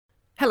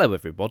Hello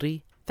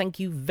everybody, thank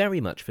you very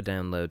much for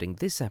downloading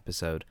this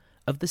episode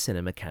of the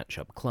Cinema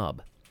Catch-Up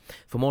Club.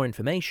 For more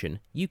information,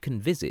 you can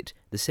visit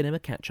the Cinema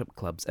Catch-Up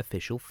Club's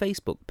official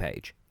Facebook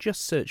page.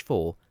 Just search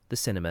for the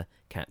Cinema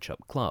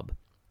Catch-Up Club.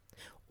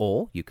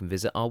 Or you can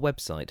visit our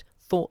website,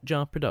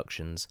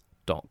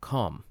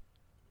 thoughtjarproductions.com.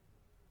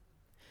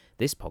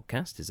 This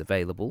podcast is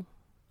available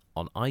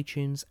on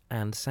iTunes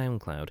and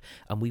SoundCloud,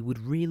 and we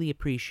would really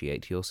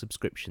appreciate your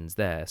subscriptions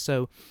there,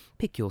 so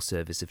pick your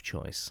service of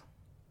choice.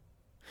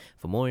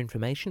 For more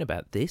information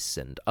about this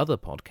and other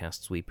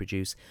podcasts we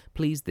produce,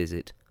 please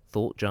visit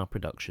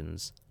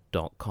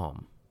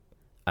thoughtjarproductions.com.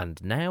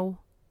 And now,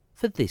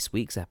 for this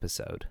week's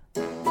episode.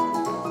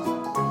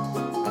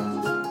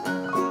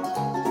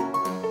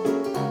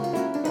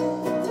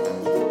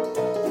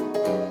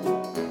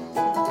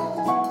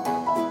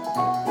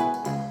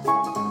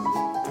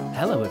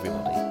 Hello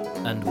everybody,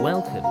 and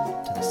welcome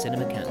to the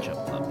Cinema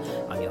Catch-Up Club.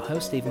 I'm your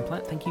host, Stephen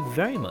Platt. Thank you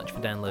very much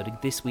for downloading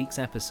this week's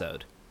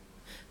episode.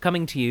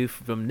 Coming to you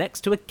from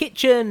next to a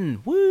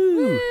kitchen!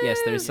 Woo! Yes,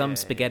 there is some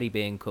spaghetti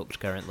being cooked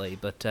currently,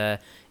 but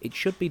it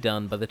should be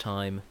done by the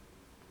time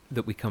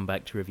that we come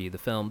back to review the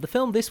film. The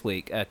film this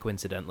week,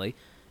 coincidentally,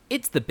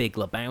 it's The Big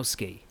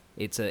Lebowski.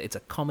 It's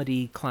a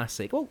comedy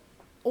classic.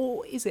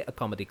 Or is it a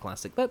comedy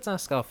classic? Let's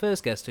ask our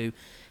first guest who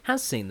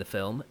has seen the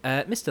film,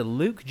 Mr.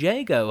 Luke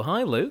Jago.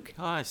 Hi, Luke.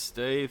 Hi,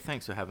 Steve.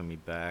 Thanks for having me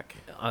back.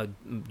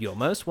 You're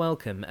most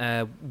welcome.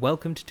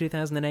 Welcome to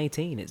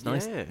 2018. It's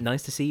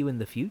nice to see you in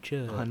the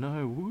future. I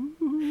know.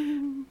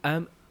 Woo.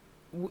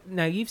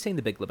 Now, you've seen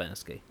The Big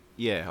Lebowski.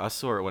 Yeah, I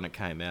saw it when it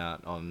came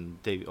out on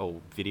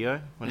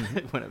video, when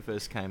it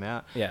first came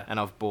out. Yeah. And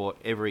I've bought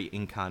every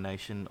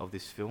incarnation of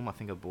this film. I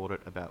think I bought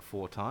it about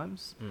 4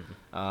 times.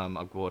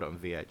 I bought it on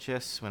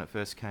VHS when it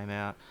first came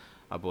out.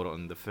 I bought it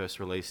on the first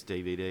release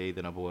DVD.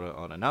 Then I bought it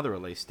on another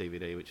release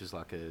DVD, which is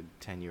like a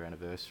 10-year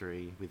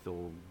anniversary with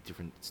all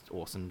different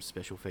awesome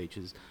special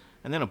features.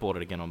 And then I bought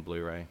it again on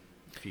Blu-ray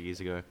a few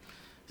years ago.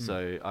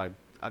 So I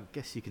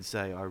guess you could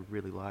say I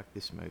really like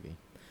this movie.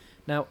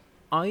 Now,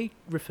 I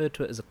referred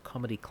to it as a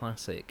comedy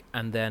classic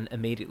and then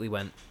immediately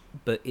went,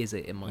 but is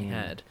it in my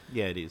head?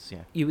 Yeah, it is,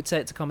 yeah. You would say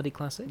it's a comedy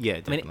classic? Yeah,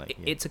 definitely.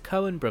 It's a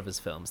Coen Brothers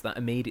film, so that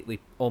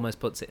immediately almost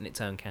puts it in its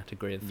own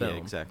category of film.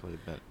 Yeah, exactly.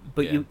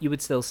 But yeah. you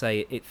would still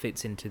say it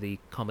fits into the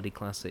comedy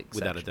classic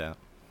Without section. a doubt.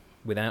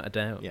 Without a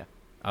doubt? Yeah.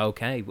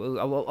 Okay,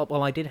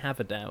 well, I did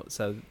have a doubt,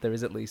 so there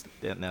is at least...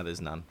 Yeah, now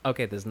there's none.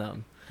 Okay, there's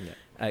none. Yeah.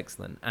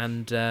 Excellent.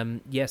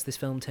 And yes, this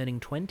film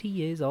turning 20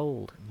 years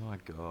old. Oh my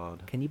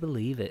God. Can you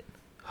believe it?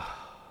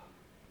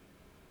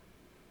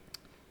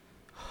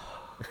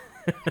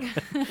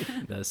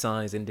 The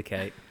sighs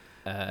indicate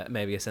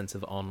maybe a sense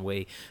of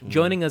ennui.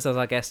 Joining us as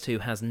our guest who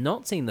has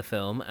not seen the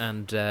film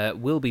and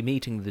will be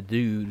meeting the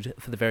dude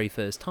for the very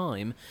first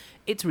time,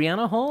 it's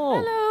Rhianna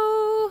Hall.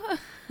 Hello.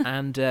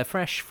 And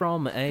fresh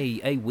from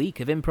a week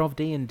of improv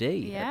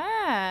D&D.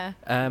 Yeah.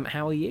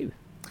 How are you?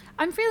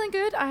 I'm feeling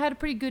good. I had a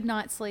pretty good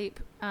night's sleep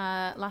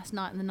last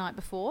night and the night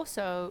before,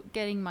 so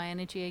getting my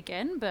energy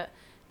again, but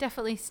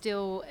definitely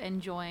still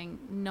enjoying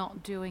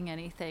not doing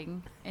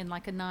anything in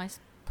like a nice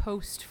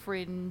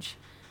post-fringe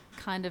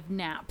kind of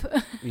nap.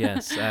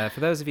 Yes. For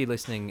those of you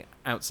listening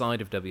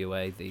outside of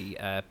WA, the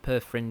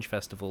Perth Fringe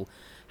Festival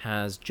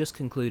has just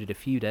concluded a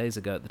few days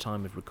ago at the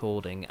time of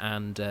recording,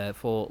 and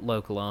for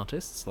local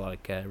artists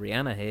like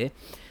Rhianna here,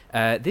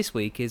 this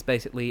week is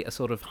basically a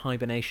sort of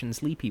hibernation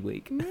sleepy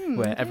week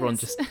where everyone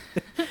just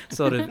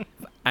sort of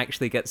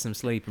actually gets some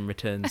sleep and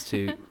returns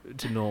to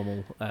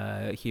normal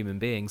human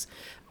beings.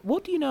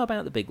 What do you know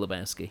about The Big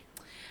Lebowski?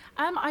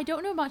 I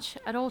don't know much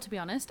at all, to be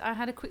honest. I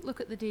had a quick look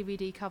at the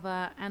DVD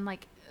cover, and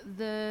like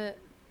the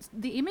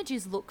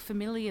images look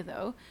familiar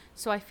though,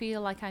 so I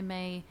feel like I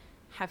may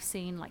have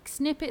seen like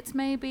snippets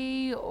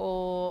maybe,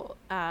 or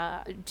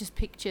just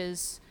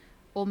pictures,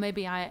 or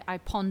maybe I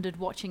pondered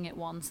watching it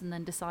once and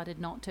then decided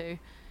not to.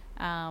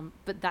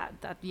 But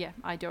that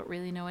I don't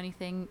really know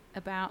anything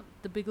about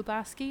The Big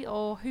Lebowski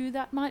or who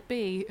that might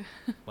be.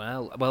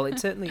 Well, it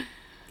certainly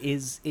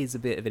is a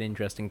bit of an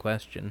interesting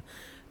question.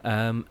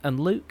 And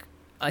Luke,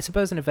 I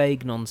suppose in a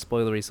vague,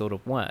 non-spoilery sort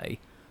of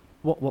way,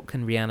 what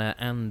can Rhianna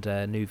and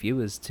new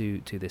viewers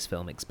to this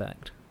film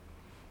expect?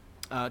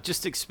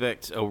 Just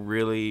expect a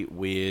really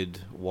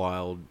weird,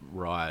 wild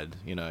ride.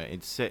 You know,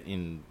 it's set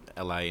in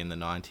LA in the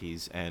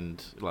 90s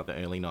and like the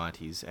early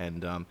 90s,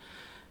 and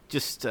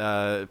just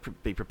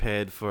be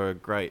prepared for a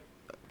great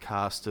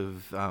cast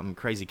of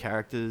crazy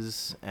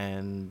characters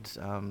and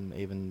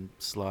even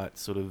slight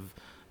sort of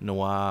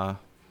noir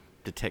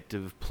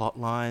detective plot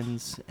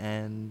lines,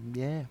 and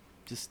yeah,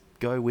 just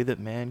go with it,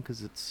 man,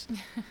 because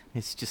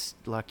it's just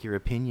like your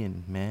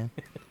opinion, man.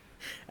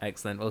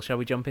 Excellent. Well, shall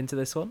we jump into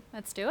this one?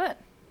 Let's do it.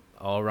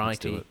 All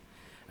righty.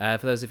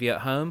 For those of you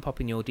at home,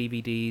 pop in your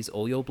DVDs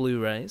or your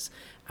Blu-rays,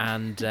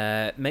 and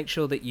make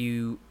sure that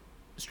you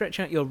stretch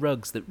out your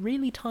rugs that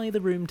really tie the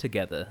room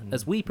together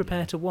as we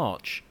prepare to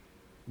watch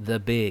The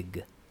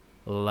Big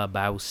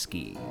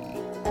Lebowski.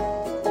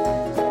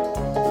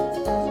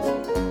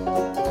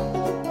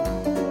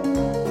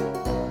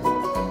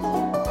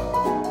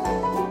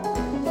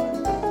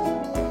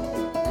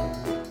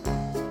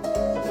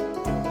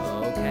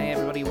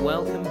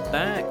 welcome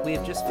back. We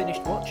have just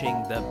finished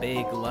watching The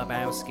Big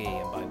Lebowski,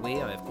 and by we,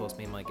 I of course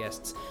mean my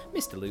guests,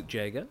 Mr. Luke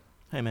Jago.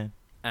 Hey, man.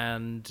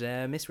 And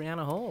Miss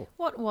Rhianna Hall.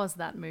 What was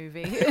that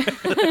movie?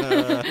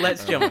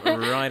 Let's jump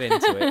right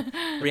into it.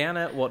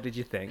 Rhianna, what did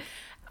you think?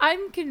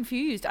 I'm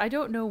confused. I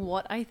don't know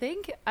what I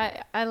think.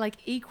 I like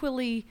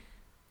equally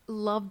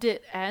loved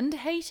it and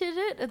hated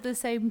it at the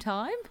same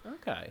time.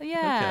 Okay.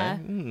 Yeah.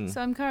 Okay. Mm. So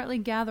I'm currently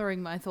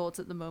gathering my thoughts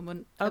at the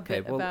moment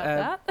about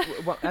that.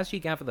 Well, as you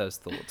gather those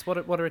thoughts, what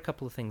are a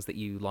couple of things that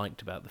you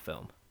liked about the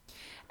film?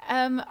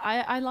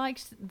 I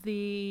liked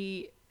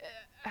the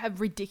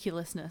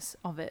ridiculousness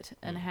of it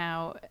and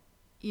how,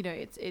 you know,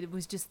 it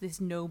was just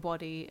this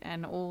nobody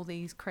and all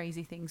these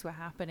crazy things were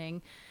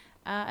happening.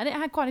 And it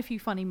had quite a few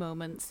funny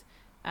moments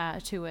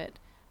to it.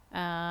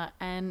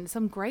 And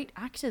some great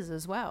actors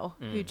as well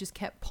who just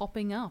kept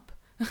popping up.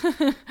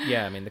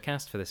 Yeah, I mean, the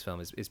cast for this film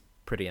is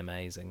pretty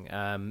amazing.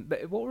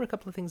 But what were a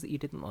couple of things that you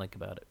didn't like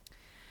about it?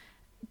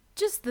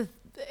 Just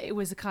it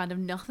was a kind of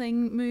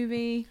nothing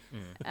movie.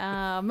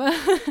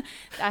 I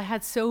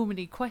had so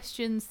many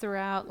questions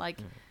throughout, like,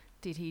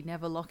 did he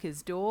never lock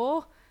his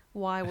door?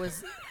 Why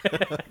was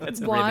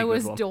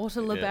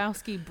Daughter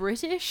Lebowski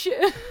British?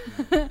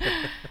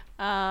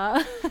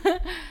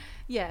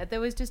 Yeah, there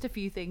was just a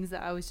few things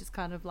that I was just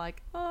kind of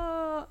like,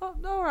 oh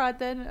all right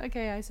then,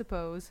 okay, I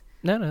suppose.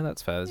 No,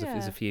 that's fair.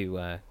 There's a few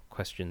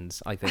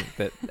questions, I think,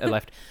 that are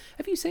left.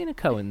 Have you seen a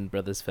Coen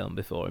Brothers film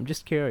before? I'm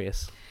just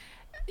curious.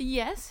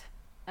 Yes,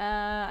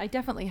 I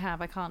definitely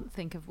have. I can't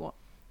think of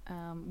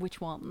which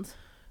ones.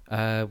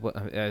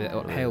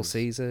 Hail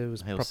Caesar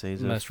was the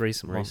most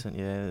recent one.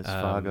 Yeah, there's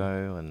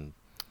Fargo and...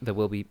 There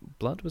Will Be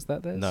Blood, was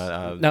that this?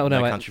 No,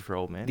 Country for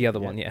Old Men. The other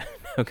one, yeah.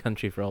 No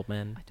Country for Old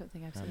Men. I don't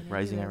think I've seen it.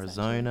 Raising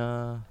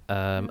Arizona.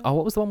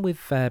 What was the one with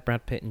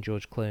Brad Pitt and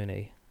George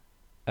Clooney?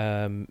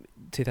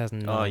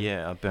 2009. Oh,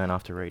 yeah, Burn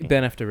After Reading.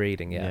 Burn After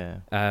Reading,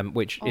 yeah.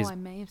 Which is... I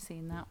may have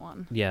seen that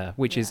one. Yeah,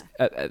 which is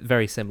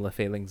very similar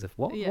feelings of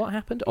what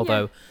happened.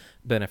 Although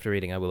Burn After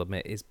Reading, I will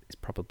admit, is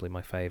probably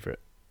my favourite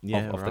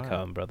of the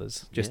Coen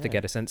Brothers, just to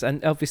get a sense.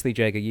 And obviously,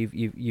 Jago,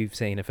 you've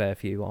seen a fair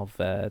few of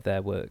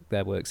their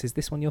works. Is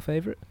this one your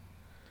favourite?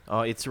 Oh,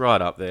 it's right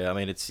up there. I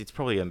mean, it's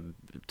probably a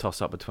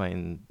toss-up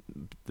between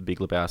The Big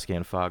Lebowski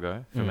and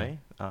Fargo for me.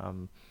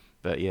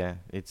 But yeah,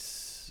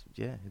 it's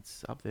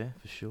up there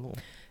for sure.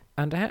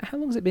 And how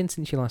long has it been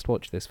since you last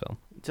watched this film?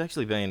 It's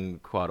actually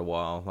been quite a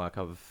while. Like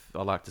I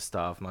like to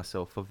starve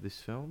myself of this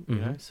film, you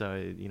know, so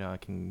I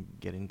can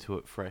get into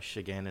it fresh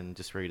again and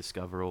just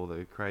rediscover all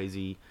the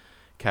crazy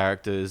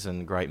characters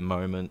and great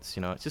moments.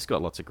 It's just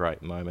got lots of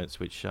great moments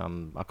which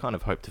I kind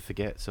of hope to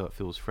forget, so it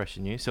feels fresh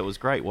and new. So it was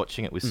great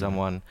watching it with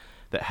someone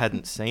that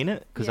hadn't seen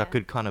it, because I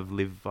could kind of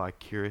live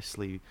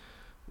vicariously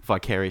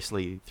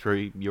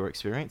through your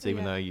experience,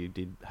 even though you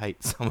did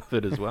hate some of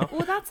it as well.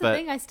 Well, that's the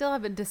thing. I still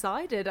haven't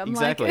decided.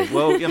 Exactly.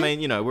 Well, I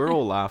mean, we're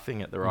all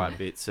laughing at the right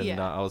bits, and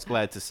I was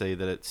glad to see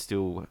that it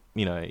still,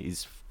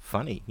 is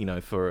funny,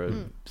 for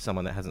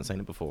someone that hasn't seen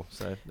it before.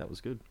 So that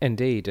was good.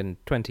 Indeed, and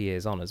 20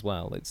 years on as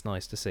well, it's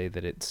nice to see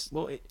that its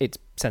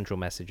central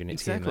message and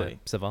its humour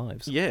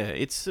survives. Yeah,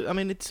 it's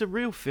a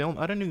real film.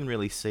 I don't even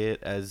really see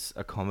it as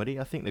a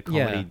comedy. I think the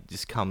comedy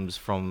just comes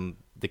from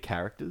the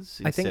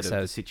characters instead of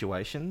the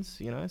situations,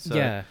 So.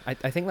 Yeah, I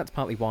think that's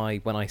partly why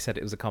when I said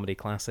it was a comedy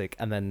classic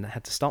and then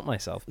had to stop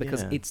myself,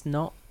 because it's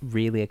not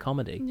really a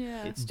comedy.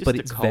 Yeah. It's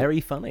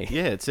very funny.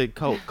 Yeah, it's a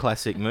cult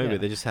classic movie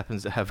that just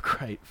happens to have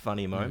great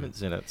funny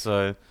moments in it.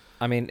 So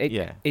I mean,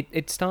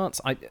 it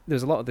starts...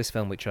 there's a lot of this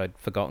film which I'd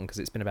forgotten because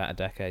it's been about a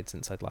decade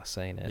since I'd last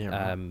seen it.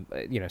 Yeah,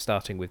 right.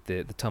 Starting with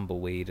the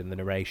tumbleweed and the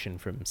narration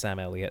from Sam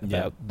Elliott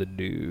about the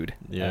dude.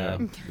 Yeah,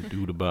 the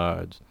dude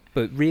abides.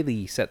 But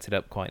really sets it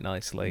up quite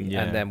nicely.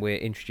 Yeah. And then we're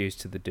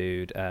introduced to the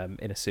dude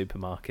in a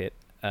supermarket,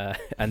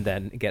 and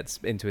then gets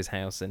into his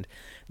house, and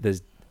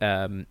there's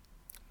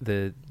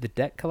the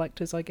debt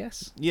collectors, I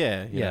guess.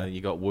 Yeah. You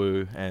got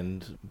Wu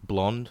and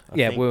Blonde. I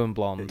think. Wu and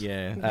Blonde.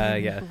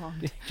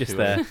 Blonde. Just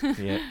there.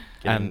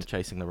 And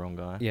chasing the wrong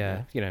guy.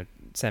 Yeah.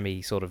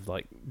 Semi sort of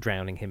like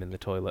drowning him in the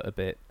toilet a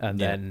bit, and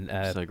then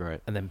so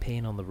great. And then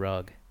peeing on the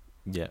rug.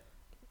 Yeah.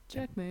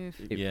 Jerk move.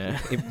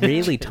 It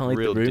really tied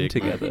the room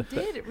together. It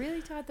did. It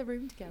really tied the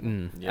room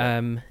together.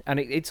 And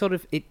it sort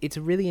of it's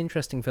a really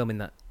interesting film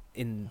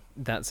in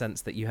that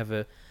sense that you have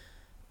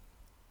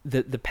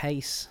the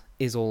pace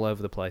is all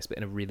over the place, but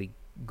in a really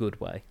good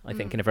way. I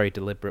think in a very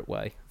deliberate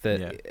way.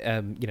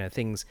 That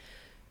things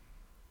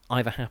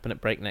either happen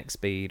at breakneck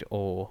speed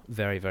or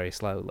very, very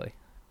slowly,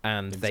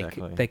 and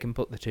they can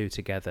put the two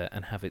together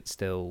and have it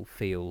still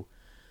feel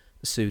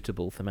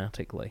suitable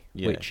thematically,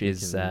 which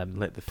is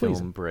let the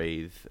film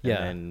breathe,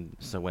 and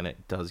so when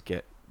it does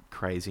get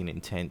crazy and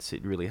intense,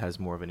 it really has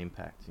more of an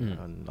impact.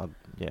 And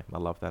I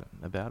love that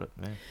about it.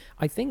 Yeah.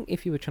 I think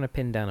if you were trying to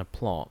pin down a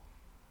plot,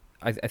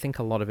 I think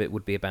a lot of it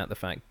would be about the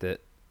fact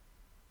that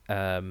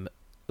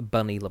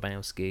Bunny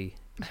Lebowski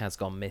has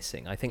gone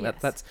missing. I think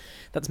that's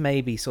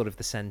maybe sort of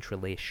the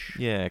central-ish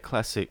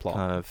classic plot.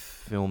 kind of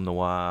film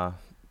noir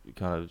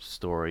kind of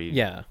story.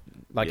 Yeah.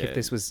 Like Yeah. if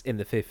this was in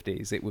the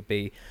 50s, it would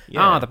be,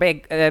 Yeah. the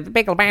Big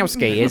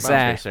Lebowski is,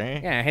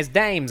 Lebowski, his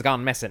dame's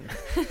gone missing.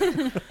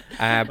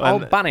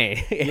 And-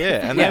 Bunny.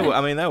 Yeah, and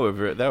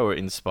they were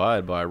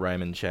inspired by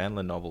Raymond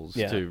Chandler novels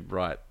Yeah. to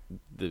write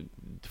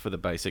for the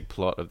basic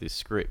plot of this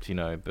script,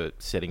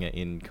 but setting it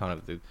in kind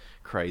of the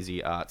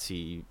crazy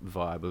artsy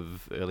vibe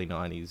of early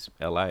 90s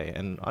LA,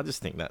 and I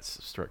just think that's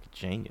a stroke of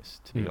genius,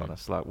 to be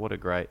honest. Like, what a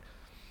great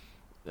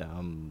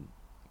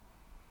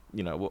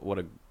what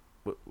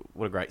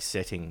a great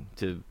setting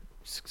to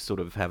sort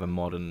of have a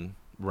modern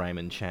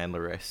Raymond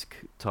Chandler-esque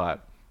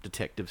type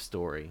detective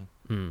story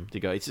to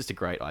go. It's just a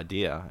great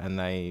idea, and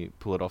they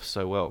pull it off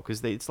so well,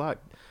 because it's like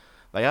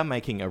they are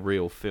making a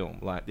real film.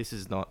 Like, this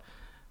is not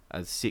a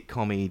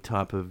sitcom-y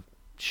type of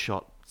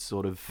shot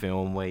sort of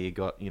film where you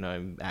got,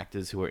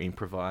 actors who are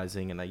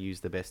improvising and they use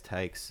the best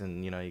takes,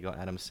 and, you got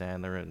Adam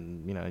Sandler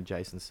and,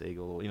 Jason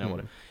Segel,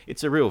 what.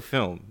 It's a real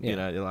film,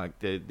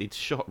 it's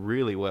shot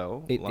really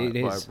well, It by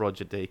is.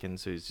 Roger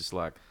Deakins, who's just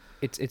like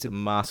It's a a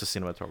master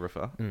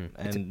cinematographer.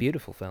 it's a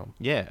beautiful film.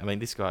 Yeah, I mean,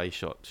 this guy, he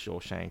shot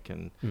Shawshank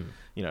and,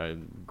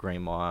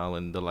 Green Mile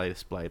and the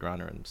latest Blade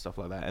Runner and stuff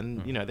like that.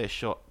 And, they're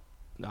shot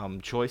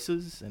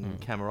choices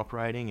and camera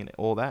operating and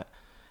all that.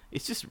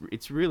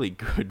 It's really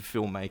good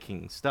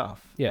filmmaking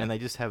stuff. Yeah. And they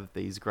just have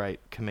these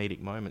great comedic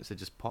moments that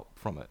just pop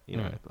from it,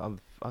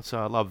 So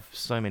I love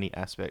so many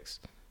aspects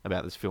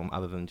about this film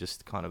other than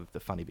just kind of the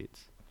funny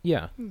bits.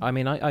 Yeah, I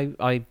mean,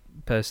 I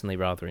personally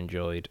rather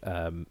enjoyed.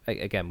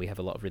 Again, we have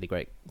a lot of really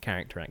great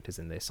character actors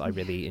in this. I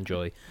really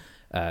enjoy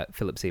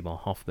Philip Seymour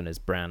Hoffman as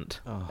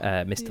Brandt,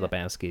 Mr.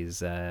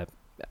 Lebowski's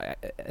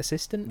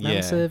assistant,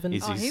 manservant.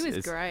 He was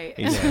great.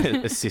 He's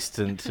an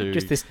assistant to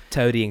Just this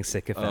toadying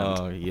sycophant.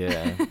 Oh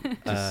yeah,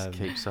 just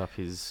keeps up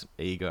his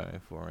ego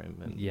for him.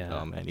 And,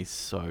 oh man, he's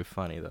so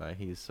funny though.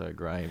 He's so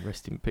great.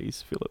 Rest in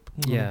peace, Philip.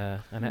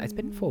 Yeah, and it's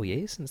been 4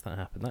 years since that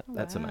happened.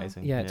 That's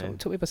amazing. Yeah, it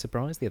took me by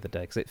surprise the other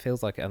day, because it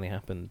feels like it only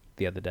happened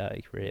the other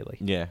day, really.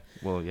 Yeah,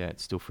 well, yeah,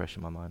 it's still fresh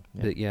in my mind.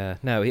 Yeah.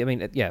 But no, I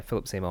mean,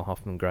 Philip Seymour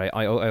Hoffman, great.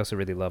 I also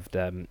really loved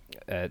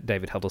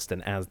David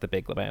Huddleston as the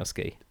Big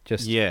Lebowski.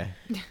 Just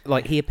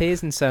like, he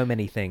appears in so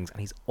many things, and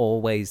he's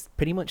always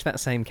pretty much that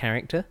same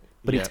character,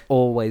 but it's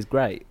always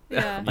great.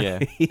 Yeah.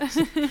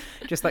 He's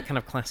just that kind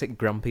of classic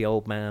grumpy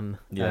old man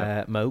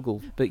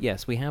mogul. But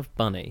yes, we have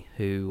Bunny,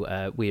 who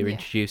we are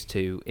introduced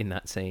to in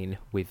that scene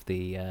with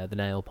the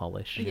nail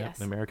polish.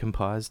 Yes. American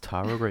Pie's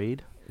Tara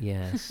Reid.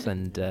 Yes,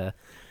 and the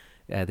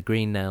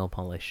green nail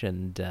polish,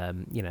 and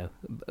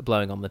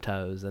blowing on the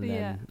toes, and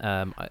then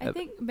I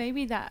think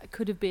maybe that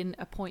could have been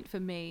a point for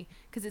me,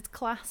 because it's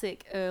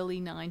classic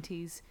early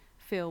 90s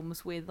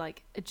films with,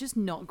 like, it's just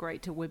not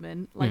great to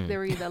women. Like,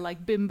 they're either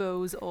like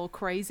bimbos or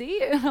crazy.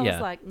 And I was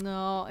like,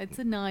 no, it's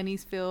a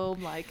 90s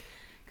film. Like,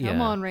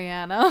 come on,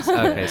 Rhianna.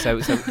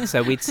 Okay,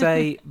 so we'd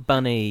say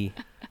Bunny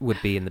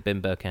would be in the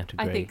bimbo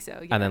category. I think so,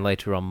 yeah. And then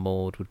later on,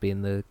 Maud would be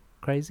in the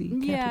crazy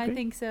category. Yeah, I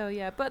think so,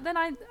 yeah. But then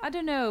I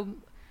don't know,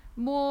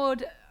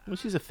 Maud... Well,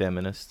 she's a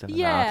feminist and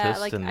an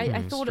artist, like, and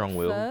I thought at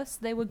strong-willed.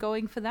 first they were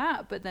going for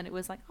that, but then it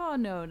was like, oh,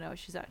 no,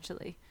 she's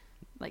actually...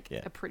 like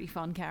a pretty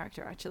fun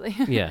character, actually.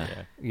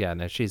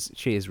 No, she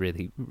is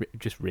really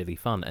just really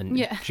fun, and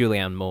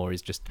Julianne Moore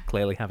is just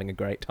clearly having a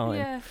great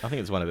time. I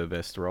think it's one of her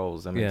best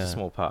roles. I mean, it's a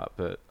small part,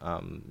 but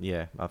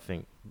I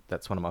think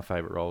that's one of my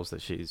favorite roles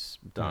that she's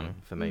done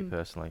for me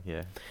personally.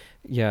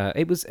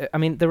 It was. I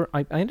mean,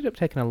 I ended up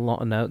taking a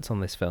lot of notes on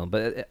this film,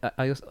 but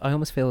I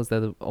almost feel as though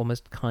there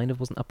almost kind of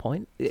wasn't a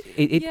point.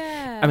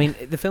 I mean,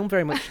 the film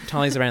very much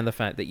ties around the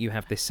fact that you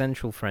have this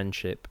central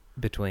friendship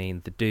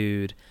between the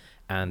dude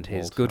and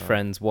his good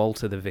friends,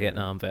 Walter, the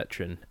Vietnam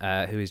veteran,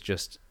 who is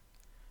just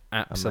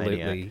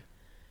absolutely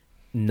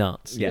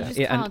nuts. You just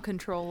can't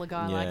control a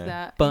guy like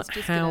that. But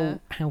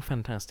how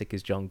fantastic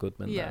is John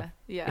Goodman, though?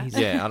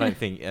 I don't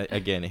think,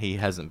 again, he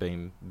hasn't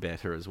been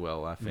better as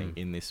well, I think,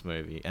 in this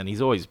movie. And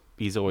he's always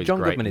John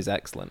great. Goodman is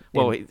excellent.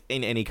 Well,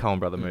 in any Coen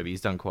Brother movie,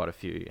 he's done quite a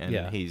few,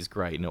 and he's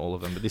great in all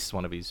of them, but this is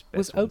one of his best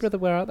Was Oh ones. Brother,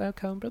 Where Art Thou,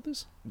 Coen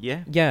Brothers?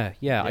 Yeah.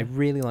 I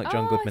really like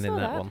John Goodman in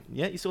that one.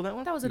 Yeah, you saw that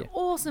one? That was an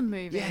awesome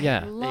movie.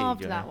 Yeah. I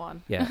loved that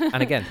one. Yeah,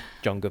 and again,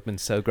 John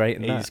Goodman's so great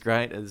in that. He's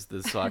great as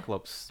the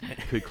Cyclops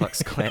Ku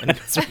Klux Klan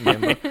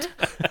member.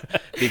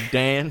 Big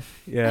Dan.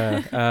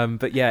 Yeah,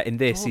 but in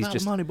this, he's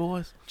just money,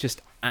 boys.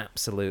 Just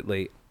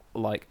absolutely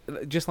like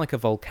a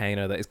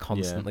volcano that is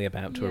constantly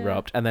about to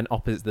erupt, and then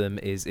opposite them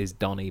is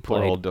Donny,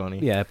 Poor old Donny.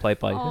 played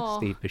by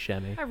Steve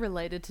Buscemi. I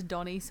related to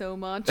Donny so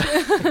much.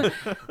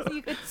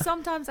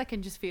 Sometimes I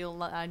can just feel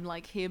like I'm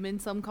like him in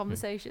some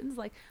conversations,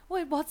 like,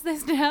 wait, what's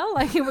this now?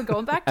 Like, we're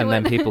going back to and it.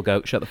 then people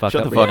go, shut the fuck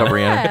up,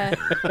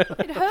 Rhianna.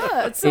 It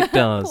hurts. It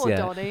does. Poor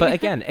Donny. But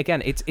again,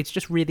 it's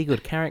just really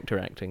good character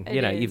acting.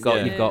 You've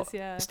got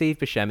Steve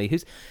Buscemi,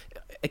 who's,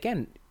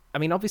 again, I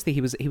mean, obviously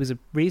he was a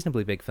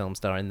reasonably big film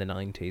star in the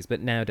 90s,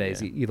 but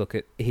nowadays you look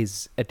at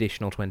his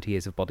additional 20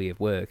 years of body of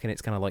work, and it's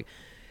kind of like,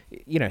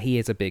 he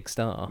is a big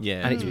star.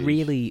 Yeah, and it's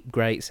really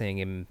great seeing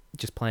him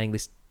just playing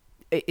this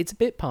it's a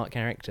bit part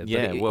character.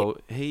 Yeah,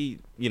 but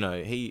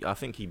I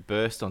think he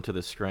burst onto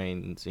the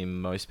screens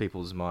in most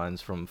people's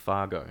minds from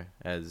Fargo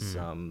as,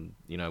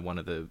 one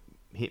of the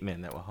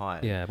hitmen that were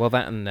hired. Yeah, well,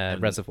 that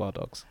and Reservoir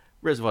Dogs.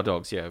 Reservoir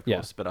Dogs, yeah, of Yeah.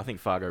 course. But I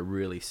think Fargo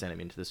really sent him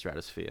into the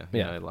stratosphere. You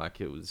Yeah. know,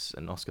 like it was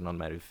an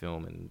Oscar-nominated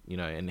film,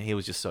 and he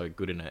was just so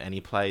good in it. And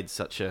he played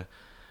such a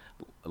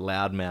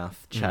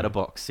loudmouth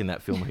chatterbox in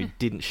that film who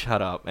didn't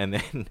shut up. And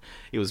then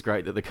it was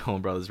great that the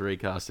Coen Brothers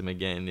recast him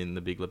again in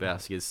The Big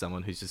Lebowski as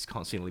someone who's just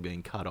constantly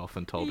being cut off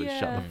and told to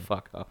shut the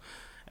fuck up.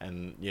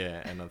 And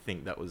I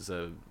think that was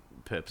a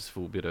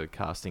purposeful bit of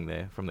casting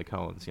there from the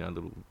Coens, a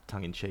little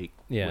tongue-in-cheek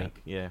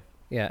wink. Yeah.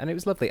 Yeah, and it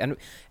was lovely. And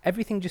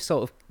everything just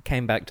sort of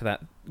came back to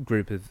that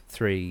group of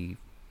three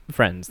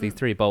friends, these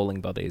three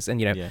bowling buddies.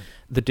 And,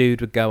 the dude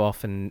would go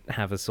off and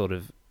have a sort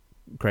of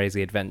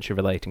crazy adventure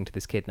relating to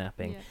this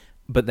kidnapping. Yeah.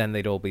 But then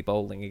they'd all be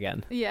bowling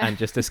again and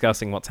just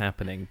discussing what's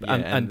happening.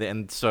 Yeah,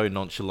 and so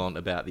nonchalant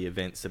about the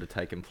events that have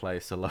taken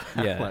place.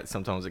 Like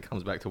sometimes it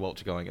comes back to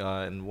Walter going,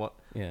 and what?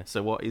 Yeah.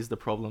 So what is the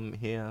problem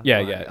here?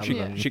 Yeah,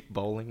 She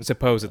bowling.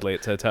 Supposedly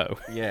it's her toe.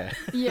 Yeah.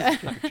 Yeah.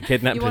 She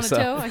kidnapped you want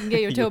herself. a toe? I can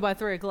get your toe by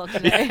 3 o'clock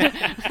today.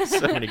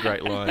 So many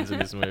great lines in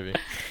this movie.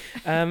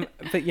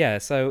 But yeah,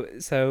 so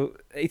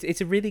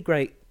it's a really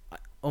great,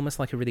 almost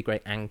like a really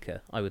great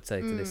anchor, I would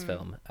say, to this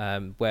film,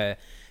 where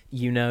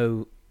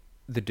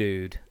the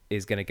dude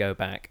is going to go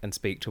back and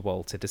speak to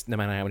Walter, just no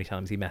matter how many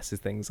times he messes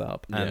things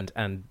up,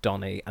 and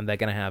Donny, and they're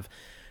going to have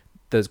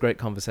those great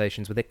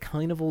conversations where they're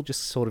kind of all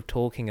just sort of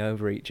talking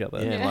over each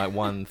other. Yeah, like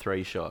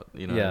 1-3 shot,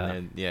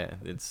 and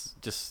it's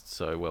just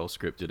so well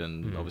scripted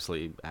and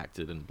obviously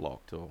acted and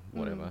blocked or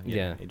whatever.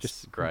 Yeah, it's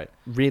just great.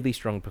 Really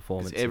strong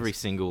performances. Every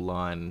single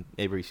line,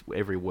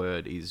 every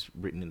word is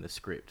written in the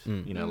script.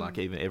 Like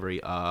even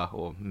every R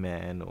or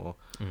man or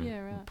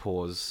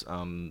pause.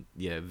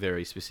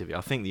 Very specific.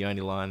 I think the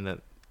only line that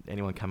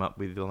anyone come up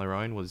with on their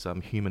own was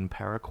human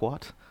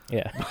paraquat.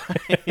 Yeah.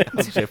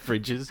 Of Jeff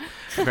Bridges.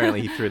 Apparently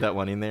he threw that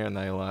one in there and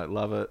they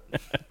love it.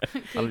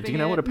 Do you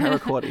know what a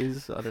paraquat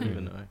is? I don't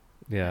even know.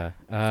 Yeah.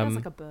 Sounds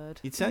like a bird.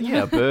 It sounds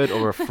a bird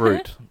or a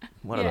fruit.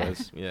 One of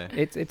those. Yeah.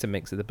 It's a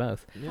mix of the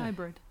both. Yeah.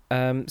 Hybrid.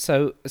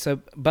 So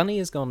Bunny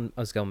has gone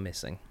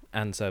missing,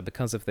 and so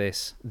because of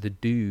this, the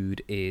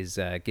dude is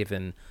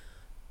given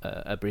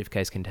a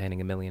briefcase containing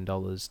 $1 million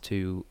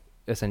to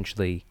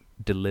essentially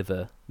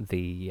deliver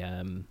the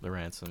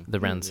ransom. The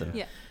ransom.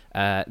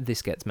 Yeah.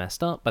 This gets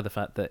messed up by the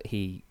fact that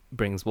he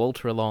brings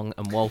Walter along,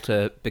 and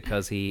Walter,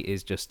 because he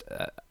is just,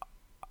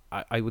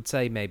 I would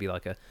say maybe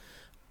like a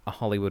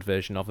Hollywood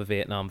version of a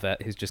Vietnam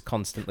vet who's just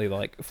constantly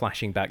like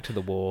flashing back to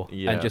the war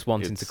and just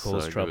wanting to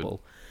cause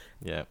trouble.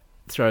 Good. Yeah.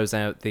 Throws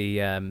out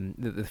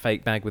the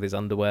fake bag with his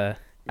underwear,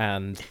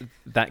 and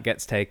that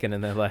gets taken,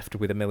 and they're left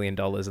with $1 million,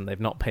 and they've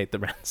not paid the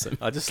ransom.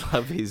 I just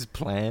love his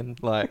plan.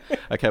 Like,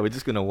 okay, we're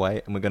just going to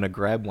wait, and we're going to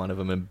grab one of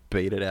them and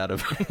beat it out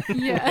of him.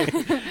 Yeah.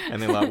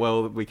 And they're like,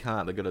 well, we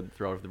can't. They're going to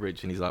throw it off the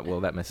bridge. And he's like, well,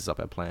 that messes up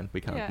our plan.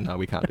 We can't. Yeah. No,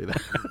 we can't do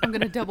that. I'm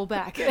going to double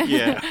back.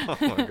 Yeah. Oh,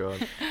 my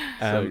God.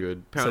 So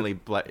good. Apparently,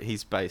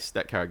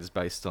 that character's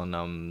based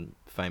on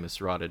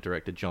famous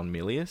writer-director John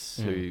Milius,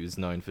 who's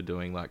known for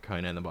doing, like,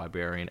 Conan the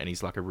Barbarian, and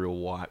he's, like, a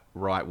real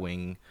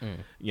right-wing,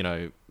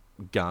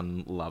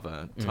 gun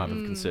lover type of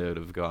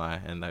conservative guy,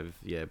 and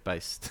they've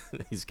based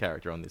his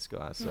character on this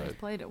guy. So he's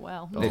played it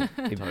well.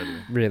 It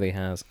really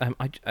has.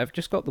 I've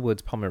just got the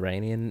words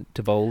Pomeranian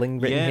to bowling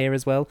written here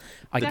as well.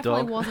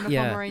 Definitely wasn't a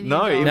Pomeranian.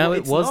 No,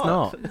 it was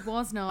not. It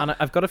was not. And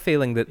I've got a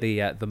feeling that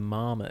the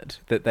marmot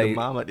that the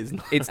marmot is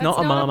not. It's not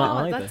a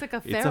marmot either. That's like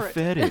a ferret. It's a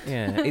ferret.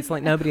 Yeah, it's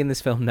like nobody in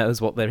this film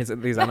knows what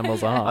these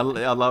animals are.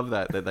 I love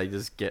that they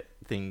just get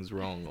things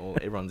wrong, or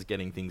everyone's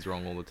getting things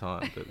wrong all the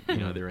time, but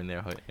they're in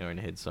their own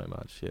head so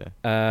much.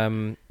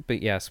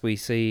 But yes, we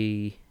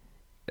see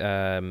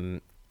so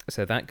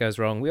that goes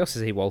wrong. We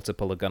also see Walter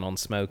pull a gun on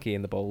Smokey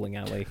in the bowling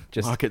alley.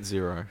 Just Market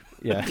Zero.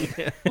 Yeah.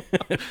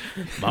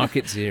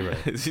 Market Zero.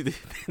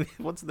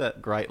 What's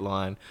that great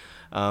line?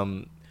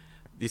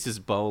 This is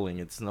bowling,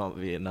 it's not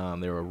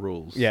Vietnam, there are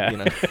rules.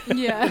 Yeah.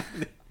 Yeah.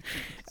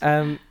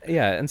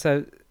 And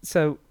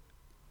so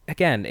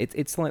again,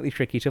 it's slightly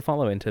tricky to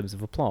follow in terms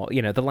of a plot.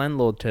 The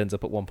landlord turns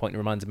up at one point and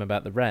reminds him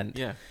about the rent.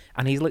 Yeah.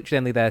 And he's literally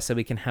only there so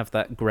he can have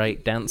that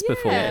great dance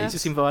performance. Yeah, he's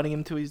just inviting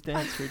him to his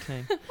dance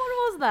routine. What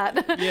was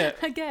that? Yeah.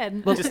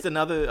 Again. Well, just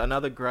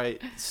another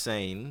great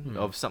scene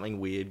of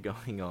something weird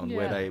going on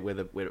where it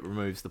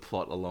removes the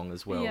plot along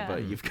as well. Yeah.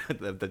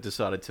 But they've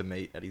decided to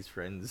meet at his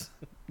friend's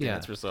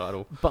dance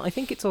recital. But I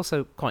think it's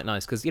also quite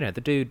nice because, the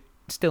dude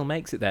still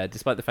makes it there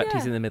despite the fact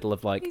he's in the middle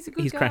of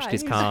he's crashed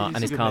his car and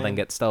his car then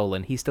gets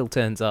stolen. He still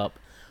turns up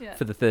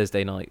for the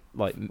Thursday night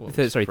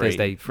Thursday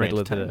middle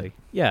of the day.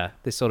 Yeah,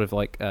 this sort of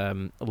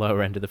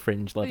lower end of the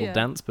fringe level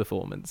dance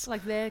performance.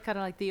 Like they're kind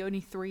of like the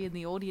only three in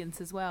the audience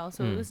as well,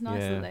 so it was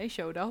nice that they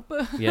showed up.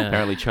 Yeah.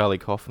 Apparently Charlie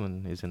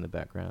Kaufman is in the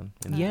background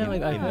in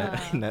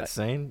that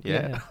scene.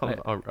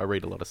 I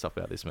read a lot of stuff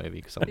about this movie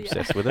because I'm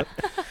obsessed with it.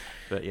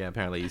 But yeah,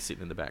 apparently he's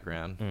sitting in the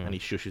background and he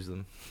shushes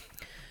them.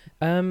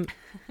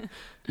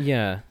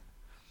 Yeah.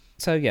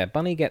 So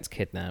Bunny gets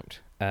kidnapped.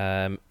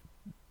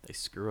 They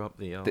screw up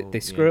the They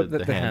screw up the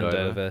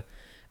handover.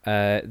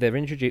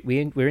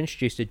 handover. We're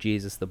introduced to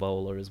Jesus the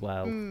Bowler as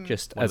well,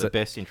 just One as of the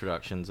best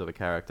introductions of a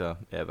character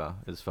ever,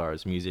 as far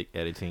as music,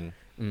 editing,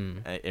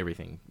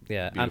 everything.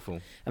 Yeah, Beautiful.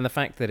 and the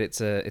fact that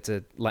it's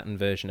a Latin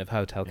version of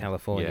Hotel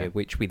California, Yeah.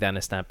 which we then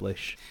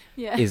establish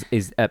Yeah.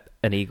 is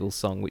an Eagles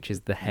song, which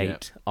is the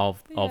hate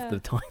of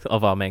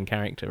of our main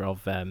character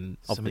of So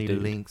many the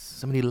dude. links,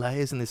 so many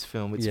layers in this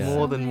film. It's Yeah.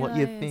 more So than many what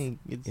you layers. think.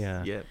 It's,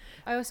 Yeah.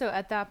 I also,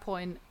 at that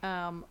point,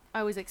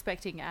 I was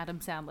expecting Adam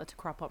Sandler to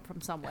crop up from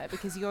somewhere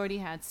because you already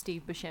had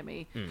Steve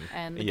Buscemi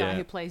and the guy Yeah.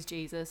 who plays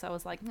Jesus. I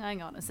was like,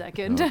 hang on a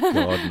second. Oh,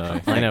 God, no. I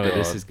Thank know where God.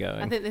 this is I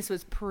going. think this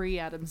was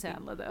pre-Adam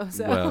Sandler, though.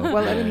 So. Well,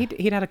 I mean, yeah.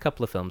 he'd had a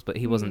couple of films, but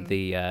he wasn't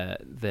the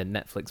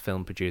Netflix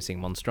film producing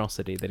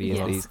monstrosity that he is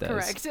yes, these days.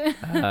 correct.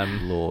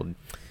 Lord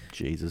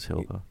Jesus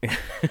help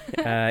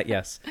her.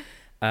 Yes.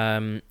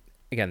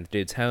 Again, the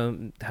dude's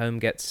home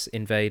gets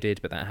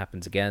invaded, but that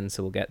happens again,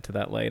 so we'll get to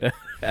that later.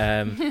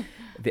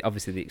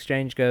 Obviously, the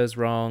exchange goes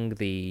wrong.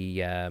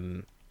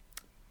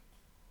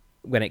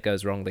 When it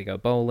goes wrong, they go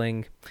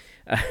bowling,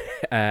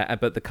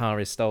 but the car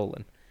is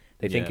stolen.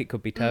 They think Yeah. it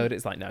could be towed.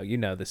 It's like, no, you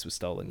know this was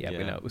stolen. Yeah, we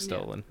Yeah. know it was Yeah.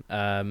 stolen.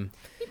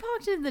 He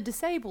parked in the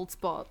disabled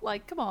spot.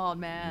 Like, come on,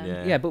 man.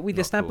 Yeah. Yeah, but we'd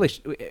not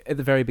established at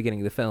the very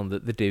beginning of the film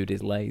that the dude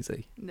is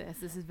lazy. Yes,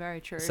 this is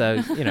very true.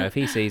 So, if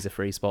he sees a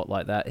free spot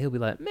like that, he'll be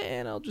like,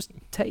 man, I'll just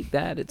take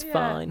that. It's Yeah.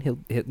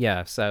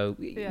 fine. So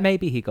Yeah.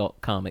 maybe he got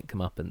karmic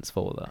comeuppance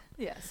for that.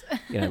 yes.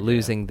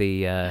 Losing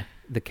the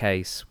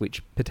case,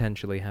 which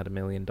potentially had $1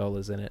 million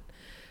in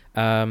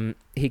it.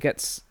 He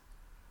gets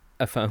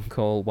a phone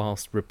call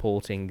whilst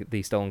reporting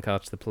the stolen car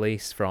to the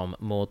police from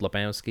Maud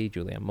Lebowski,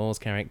 Julianne Moore's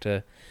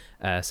character,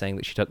 saying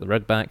that she took the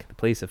rug back. The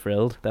police are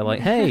thrilled. They're like,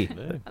 hey.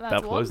 Yeah.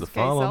 That's Close the one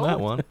file case on that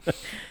solved. one.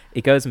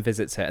 He goes and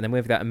visits her, and then we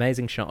have that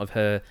amazing shot of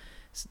her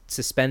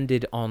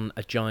suspended on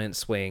a giant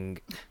swing,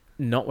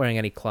 not wearing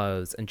any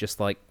clothes, and just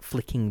like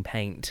flicking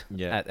paint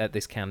Yeah. at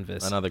this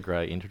canvas. Another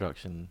great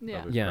introduction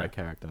Yeah. of a Yeah. great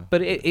character.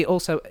 But it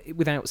also,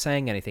 without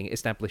saying anything, it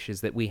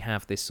establishes that we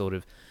have this sort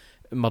of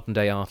modern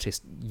day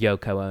artist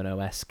Yoko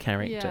Ono-esque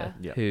character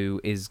Yeah. who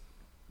is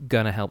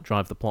going to help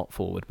drive the plot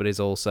forward, but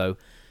is also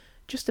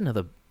just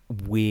another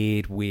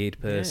weird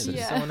person.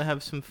 Yeah. Someone to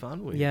have some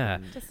fun with. Yeah.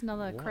 and Just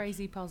another watch.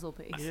 crazy puzzle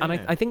piece. Yeah. And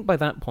I think by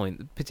that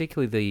point,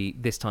 particularly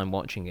this time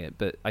watching it,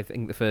 but I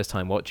think the first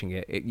time watching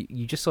it,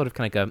 you just sort of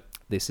kind of go,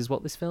 this is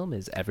what this film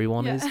is.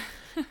 Everyone is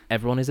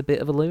a bit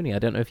of a loony. I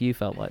don't know if you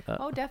felt like that.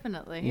 Oh,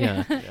 definitely.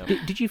 Yeah. Yeah.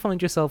 Did you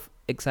find yourself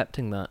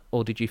accepting that,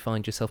 or did you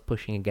find yourself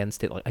pushing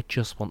against it? Like, I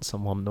just want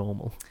someone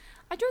normal.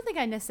 I don't think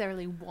I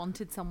necessarily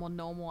wanted someone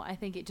normal. I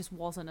think it just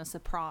wasn't a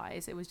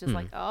surprise. It was just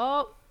like,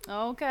 oh,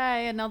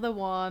 okay, another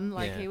one.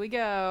 Like, Yeah. here we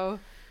go.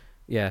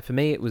 Yeah, for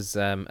me it was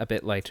a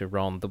bit later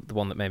on. The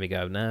one that made me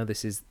go, no,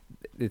 this is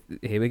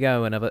here we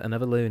go,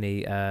 another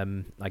loony.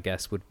 I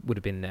guess would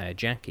have been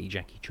Jackie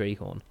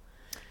Treehorn.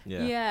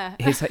 Yeah.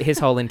 His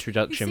whole He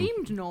introduction.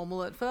 seemed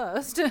normal at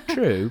first.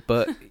 True,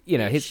 but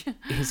Ish.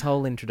 his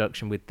whole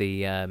introduction with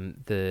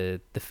the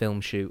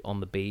film shoot on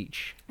the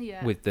beach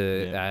Yeah. with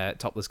the Yeah.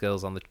 topless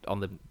girls on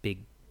the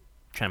big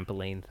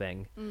trampoline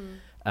thing, What do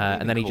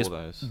and you then he call just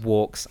those?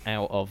 walks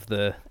out of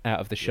the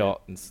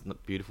shot, And it's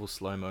beautiful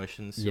slow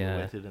motion, Yeah.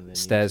 silhouetted, and then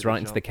Stares into the right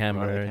into shot, the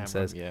camera right at the and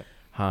says, yeah,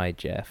 "Hi,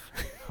 Jeff."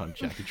 I'm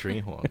Jackie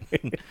Treehorn.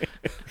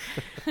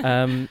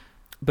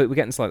 But we're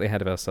getting slightly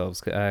ahead of ourselves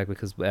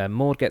because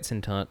Maud gets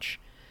in touch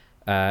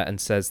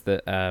and says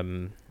that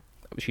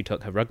she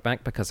took her rug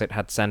back because it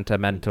had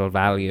sentimental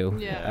value.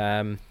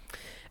 Yeah.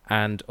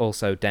 And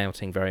also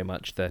doubting very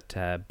much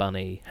that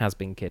Bunny has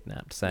been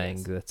kidnapped,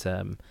 saying that...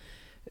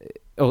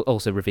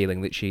 also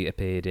revealing that she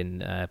appeared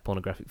in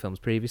pornographic films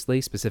previously,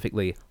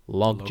 specifically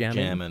Log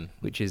Jammin',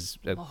 which is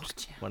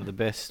One of the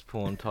best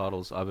porn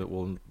titles I've ever...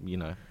 Well,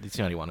 it's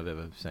the only one I've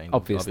ever seen,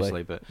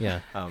 Obviously, but yeah.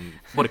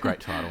 what a great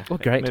title.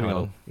 What a great Moving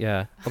title. on.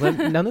 Yeah. Although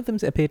none of them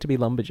appear to be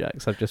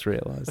lumberjacks, I've just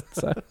realised.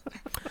 So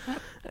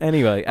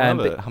anyway, I'm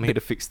here to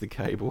fix the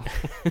cable.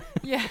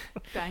 Yeah.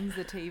 Bangs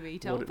the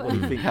TV top. What do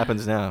you think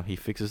happens now? He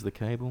fixes the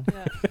cable?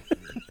 Yeah.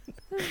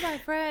 This is my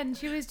friend.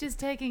 She was just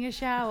taking a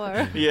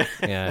shower. Yeah.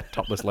 yeah,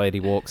 topless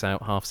lady walks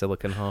out, half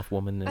silicon, half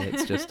woman, and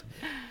it's just,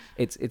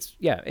 it's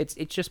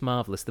just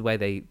marvelous the way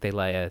they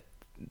layer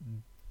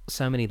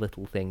so many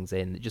little things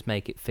in that just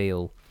make it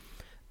feel,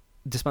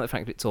 despite the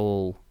fact that it's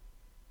all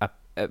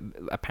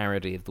a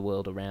parody of the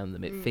world around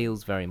them, it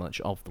feels very much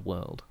of the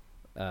world.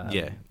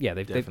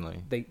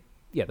 Definitely. The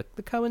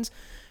Coens,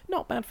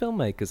 not bad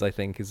filmmakers, I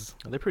think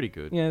They're pretty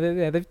good.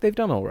 they've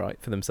done all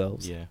right for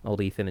themselves. Yeah.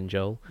 Old Ethan and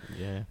Joel.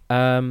 Yeah.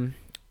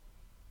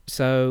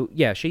 So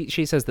yeah, she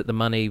says that the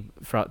money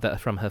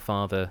from her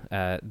father,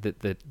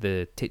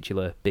 the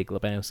titular Big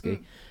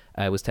Lebowski,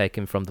 was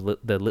taken from the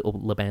little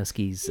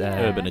Lebowski's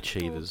Urban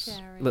Achievers.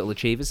 little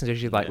achievers, and so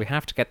she's like, Yeah. we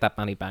have to get that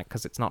money back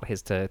because it's not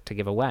his to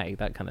give away,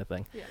 that kind of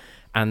thing. Yeah.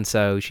 And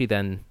so she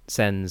then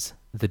sends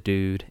the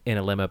dude in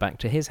a limo back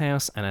to his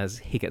house, and as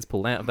he gets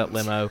pulled out of that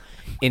limo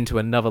into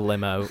another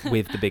limo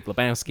with the Big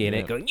Lebowski in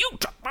it going, "You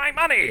took my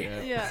money!"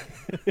 Yeah.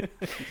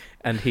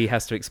 And he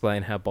has to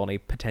explain how Bonnie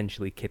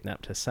potentially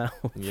kidnapped herself.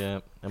 Yeah,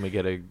 and we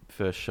get a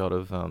first shot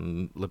of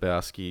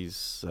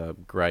Lebowski's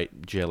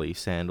great jelly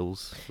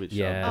sandals, which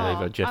Yeah. I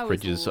believe Oh, are Jeff I was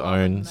Bridges' loving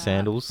own that.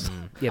 sandals.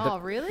 Yeah, Oh,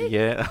 really?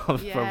 Yeah,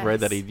 I've read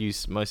that Yes. he'd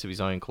used most of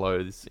his own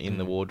clothes in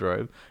the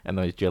wardrobe, and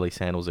those jelly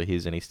sandals are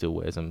his, and he still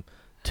wears them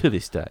to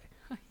this day.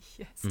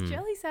 Yes.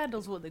 Jelly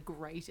sandals were the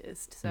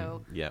greatest,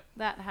 so Yeah.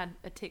 that had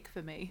a tick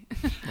for me.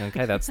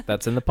 Okay, that's in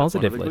the One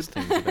positive of the good list.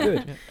 things about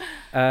it.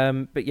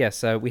 Good. But yeah,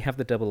 so we have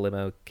the double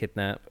limo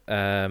kidnap.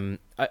 I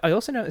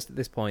also noticed at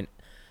this point,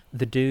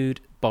 the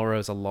dude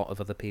borrows a lot of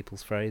other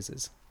people's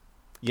phrases.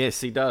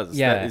 Yes, he does.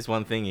 Yeah. That is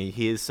one thing. He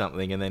hears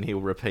something and then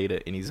he'll repeat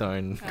it in his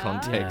own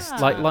context.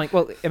 Ah.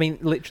 Well, I mean,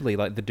 literally,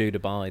 like the dude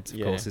abides, of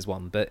Yeah. course, is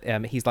one. But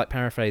he's like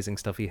paraphrasing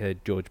stuff he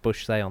heard George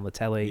Bush say on the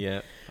telly. Yeah.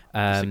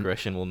 This Um,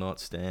 aggression will not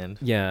stand.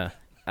 yeah,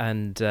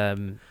 and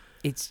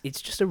it's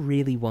just a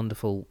really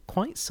wonderful,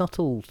 quite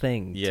subtle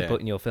thing to Yeah.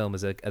 put in your film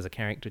as a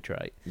character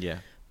trait. Yeah.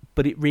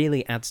 But it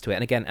really adds to it,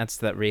 and again adds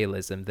to that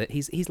realism that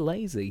he's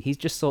lazy. He's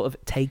just sort of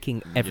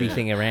taking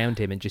everything around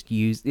him and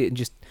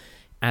just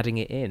adding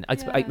it in. I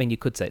Yeah. mean, you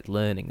could say it's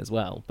learning as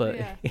well, but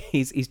Yeah.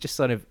 he's just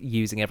sort of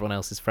using everyone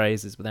else's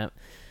phrases without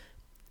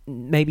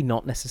maybe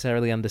not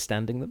necessarily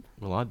understanding them.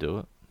 Well, I do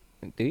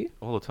it Do you?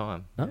 all the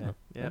time. Oh, Yeah.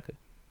 Yeah. okay.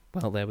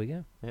 Well, there we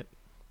go. Yep.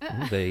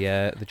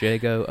 The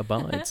Jago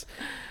abides.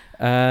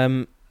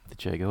 Um, The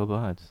Jago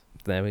abides.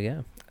 There we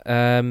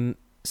go.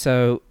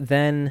 So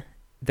then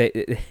they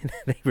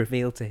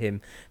reveal to him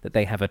that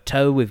they have a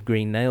toe with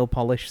green nail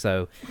polish.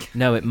 So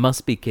no, it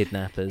must be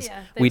kidnappers.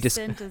 Yeah, we they've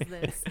sent us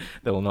this.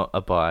 They will not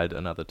abide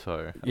another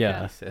toe.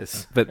 Yeah. He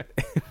says. but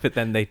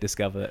then we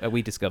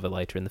discover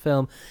later in the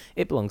film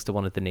it belongs to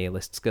one of the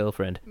nihilists'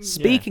 girlfriend.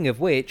 Speaking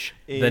of which,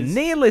 the Is-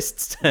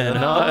 nihilists turn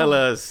The up.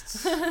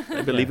 nihilists.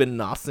 They believe in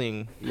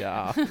nothing.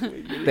 Yeah,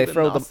 Believe they in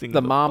throw nothing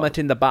the but marmot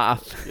in the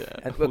bath. Yeah.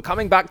 And we're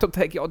coming back to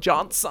take your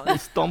Johnson.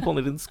 Stomp on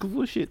it and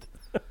squish it.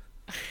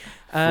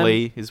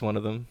 Flea is one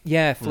of them.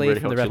 Yeah, From Flea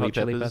Red from the Hot Red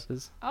Chili Hot Chili Peppers.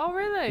 Peppers. Oh,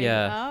 really?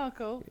 Yeah. Oh,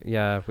 cool.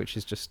 Yeah, which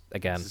is just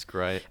again. This is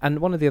great. And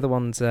one of the other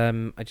ones,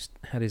 I just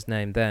had his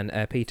name then,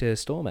 Peter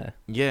Stormare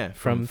Yeah,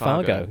 from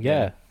Fargo.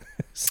 Yeah.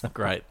 So,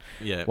 Great.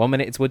 Yeah. 1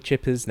 minute it's wood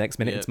chippers, next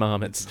minute Yeah, it's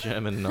marmots.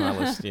 German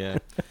nihilist, yeah.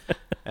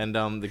 And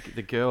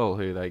the girl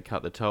who they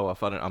cut the toe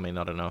off, I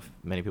don't know if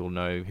many people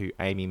know who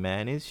Amy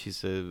Mann is.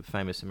 She's a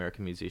famous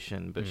American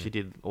musician, but she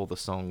did all the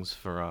songs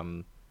for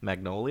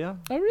Magnolia.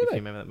 Oh, If really? you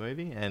remember that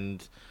movie?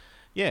 And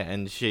yeah,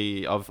 and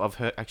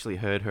I've actually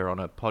heard her on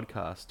a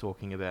podcast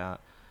talking about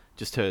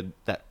just her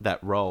that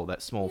role,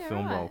 that small Yeah,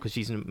 film role, right. because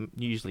she's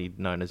usually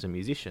known as a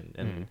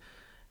musician.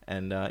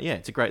 And yeah,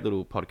 it's a great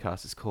little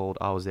podcast. It's called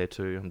I Was There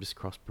Too. I'm just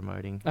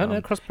cross-promoting. Oh,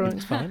 no,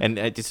 cross-promoting's fine. And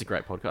it's just a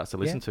great podcast to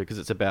listen Yeah. to because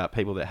it's about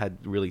people that had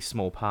really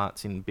small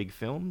parts in big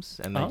films,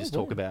 and they Oh, just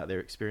talk wow. about their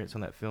experience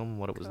on that film,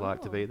 what it was like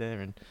to Cool. be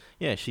there. And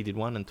yeah, she did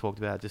one and talked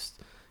about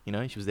just, she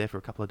was there for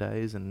a couple of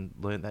days and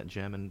learned that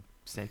German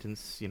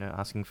sentence,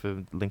 asking for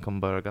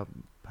Lincolnburger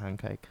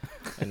pancake.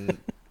 And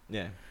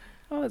yeah.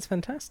 Oh, that's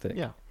fantastic.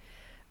 Yeah.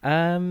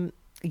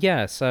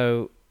 Yeah,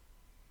 so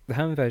the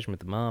home invasion with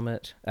the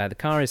marmot. The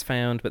car is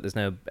found, but there's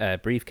no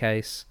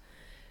briefcase.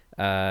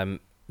 The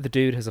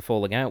dude has a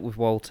falling out with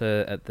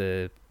Walter at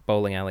the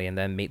bowling alley and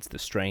then meets the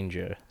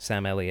stranger,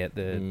 Sam Elliott,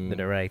 the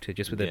narrator,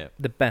 just with Yeah.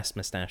 the best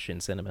moustache in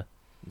cinema.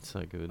 It's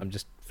so good. I'm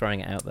just throwing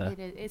it out there.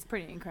 It's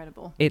pretty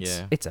incredible.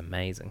 It's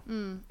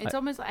amazing. It's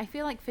almost like, I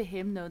feel like for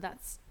him though,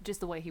 that's just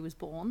the way he was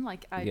born.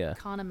 Like I Yeah.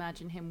 can't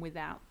imagine him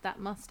without that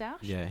mustache.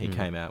 yeah, he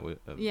came out with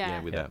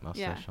Yeah. with Yeah. that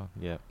mustache on.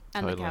 Yeah.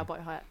 And totally. the cowboy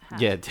hat.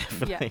 Yeah,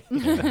 definitely.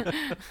 Yeah.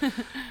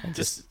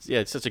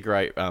 It's such a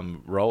great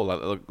role,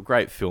 a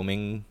great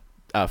filming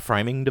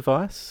framing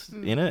device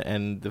in it,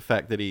 and the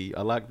fact that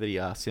I like that he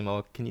asked him,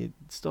 "Oh, can you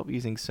stop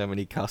using so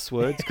many cuss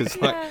words?" Because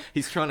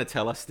he's trying to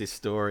tell us this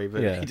story,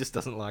 but he just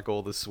doesn't like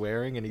all the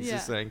swearing, and he's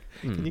just saying,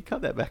 "Can you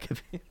cut that back a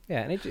bit?"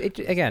 Yeah,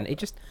 and it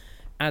just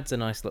adds a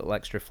nice little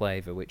extra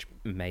flavour, which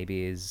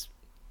maybe is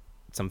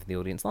something the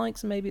audience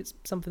likes, and maybe it's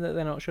something that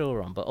they're not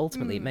sure on. But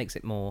ultimately, it makes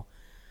it more.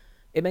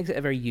 It makes it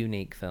a very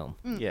unique film.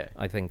 Yeah,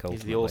 I think he's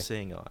ultimately. the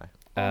all-seeing eye.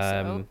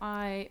 Also,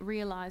 I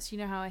realised,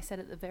 how I said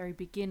at the very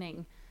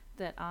beginning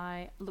that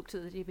I looked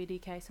at the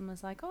DVD case and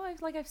was like, oh,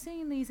 I've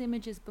seen these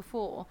images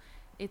before.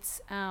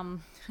 It's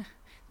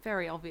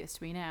very obvious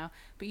to me now.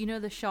 But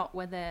the shot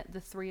where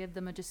the three of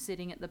them are just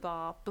sitting at the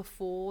bar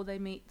before they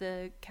meet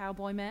the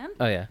cowboy man?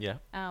 Oh yeah. Yeah,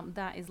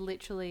 That is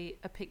literally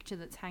a picture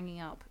that's hanging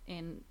up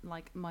in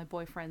my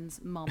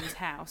boyfriend's mum's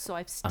house. So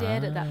I've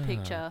stared at that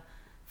picture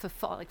for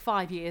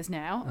 5 years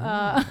now.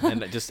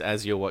 and just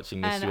as you're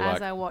watching this, And you're as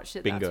like, I watched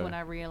it, bingo. that's when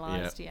I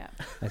realised,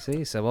 I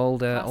see. So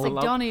old. Classic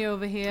love- Donny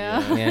over here.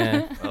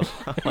 Yeah.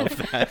 I love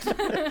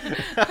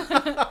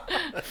that.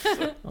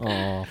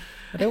 Oh,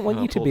 I don't want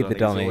you to Poor be the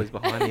Donny, Donny. he's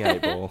always behind the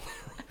 8 ball.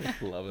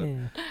 Love it.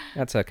 Yeah.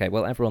 That's okay.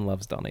 Well, everyone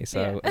loves Donny,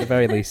 so at the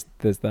very least,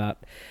 there's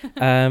that.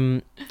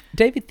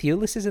 David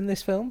Thewlis is in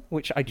this film,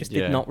 which I just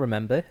did not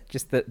remember.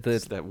 Just that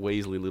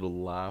Weasley little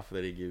laugh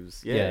that he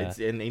gives. Yeah.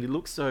 And he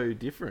looks so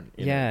different.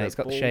 He's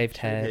got the shaved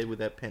head with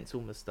that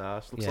pencil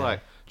moustache. Looks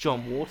like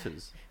John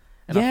Waters.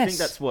 And I think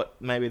that's what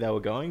maybe they were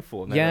going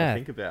for. Now that I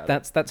think about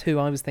it. That's who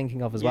I was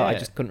thinking of as well. I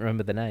just couldn't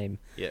remember the name.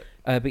 Yeah.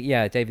 But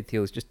yeah, David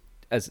Thewlis just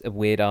as a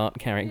weird art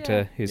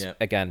character who's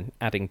again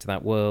adding to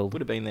that world.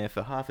 Would have been there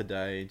for half a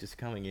day, just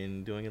coming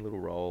in, doing a little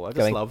role. I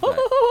just love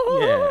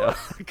that.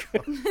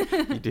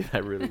 Yeah. You do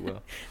that really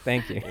well.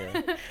 Thank you.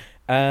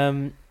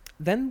 Yeah.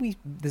 Then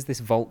there's this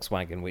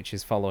Volkswagen which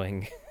is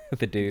following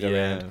the dude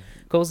around,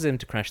 causes him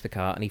to crash the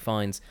car, and he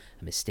finds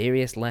a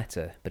mysterious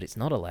letter, but it's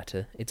not a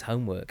letter, it's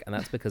homework, and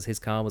that's because his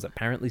car was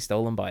apparently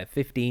stolen by a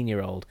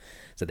 15-year-old.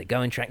 So they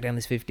go and track down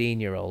this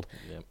 15-year-old,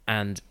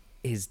 and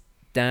his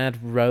dad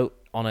wrote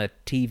on a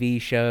TV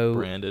show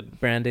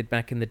branded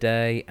back in the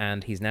day,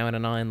 and he's now in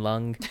an iron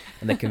lung,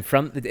 and they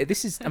confront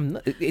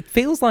it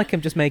feels like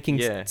I'm just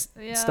making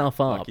stuff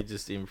up, like you're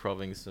just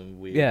improvising some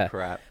weird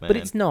crap, man. But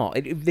it's not.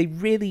 They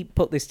really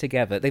put this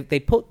together. They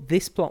put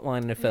this plot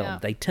line in a film.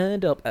 They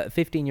turned up at a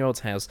 15-year-old's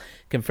house,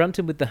 confront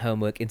him with the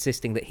homework,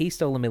 insisting that he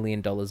stole $1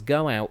 million,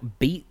 go out,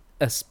 beat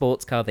a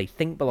sports car they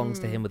think belongs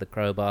to him with a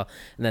crowbar,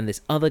 and then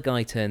this other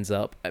guy turns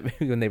up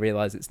when they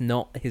realise it's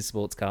not his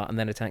sports car, and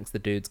then attacks the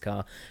dude's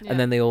car, and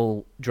then they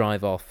all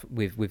drive off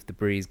with the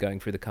breeze going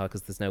through the car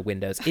because there's no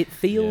windows. It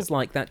feels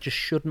like that just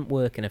shouldn't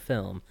work in a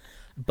film,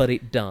 but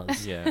it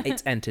does.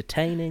 It's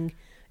entertaining,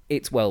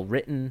 it's well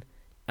written,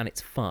 and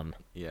it's fun.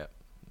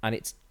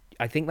 And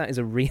I think that is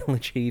a real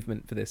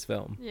achievement for this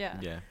film.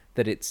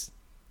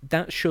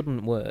 That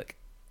shouldn't work,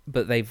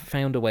 but they've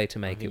found a way to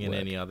make it work. In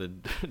any other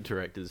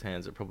director's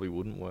hands, it probably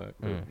wouldn't work.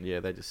 But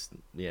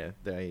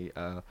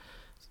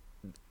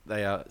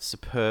they are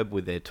superb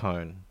with their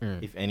tone.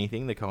 If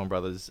anything, the Coen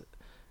Brothers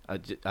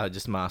are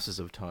just masters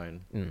of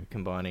tone,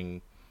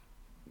 combining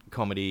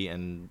comedy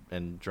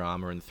and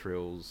drama and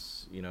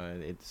thrills. You know,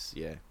 it's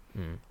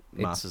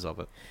masters of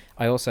it.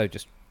 I also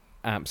just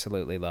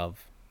absolutely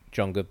love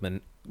John Goodman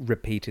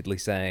repeatedly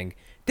saying,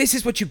 "This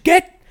is what you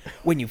get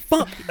when you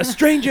fuck a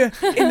stranger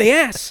in the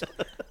ass."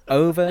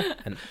 Over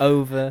and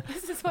over.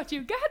 This is what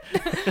you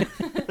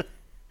get.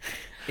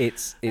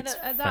 It's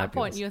at that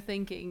point you're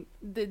thinking,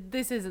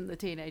 this isn't the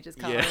teenager's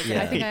car. I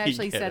think I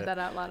actually said that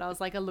out loud. I was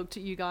like, I looked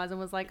at you guys and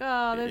was like,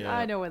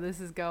 I know where this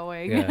is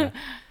going.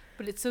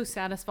 But it's so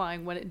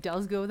satisfying when it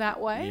does go that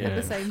way at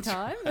the same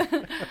time.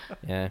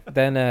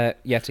 Then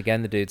yet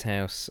again, the dude's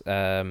house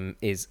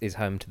is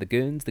home to the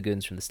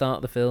goons from the start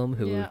of the film,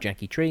 who are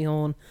Jackie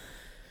Treehorn,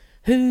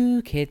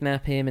 who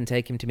kidnap him and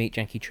take him to meet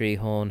Jackie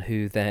Treehorn,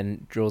 who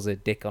then draws a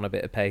dick on a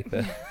bit of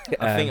paper.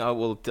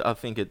 I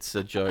think it's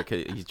a joke.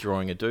 He's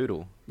drawing a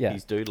doodle.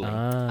 He's doodling.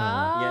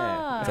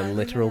 It's a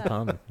literal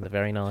pun. They're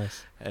very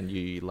nice. And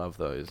you love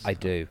those. I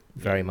do,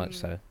 very much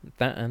so.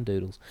 That and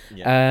doodles.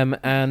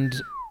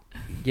 And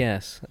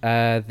yes,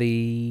 So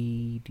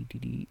he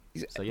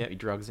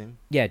drugs him.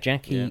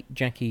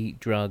 Jackie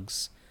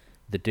drugs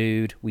the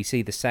dude. We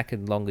see the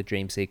second longer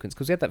dream sequence,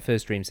 because we had that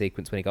first dream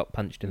sequence when he got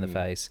punched in the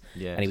face,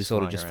 and he was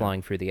sort of just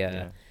flying through the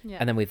air.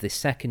 And then we have this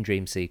second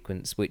dream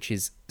sequence, which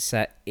is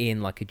set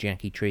in like a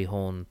Jackie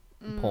Treehorn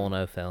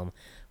porno film,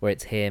 where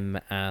it's him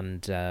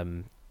and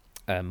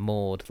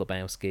Maud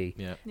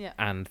Lebowski,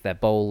 and they're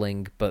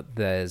bowling, but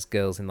there's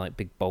girls in like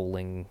big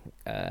bowling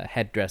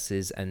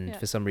headdresses, and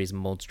for some reason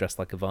Maud's dressed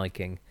like a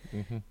Viking,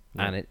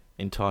 and it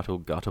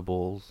entitled Gutter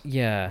Balls.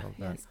 Yes,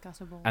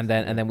 Gutter Balls. And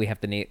then we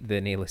have the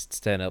nihilists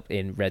turn up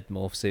in red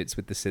morph suits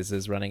with the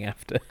scissors running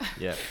after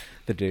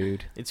the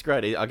dude. It's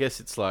great. I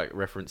guess it's like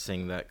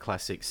referencing that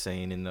classic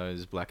scene in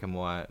those black and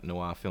white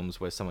noir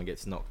films where someone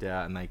gets knocked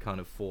out and they kind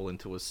of fall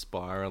into a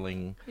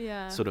spiraling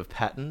sort of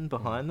pattern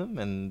behind them,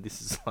 and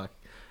this is like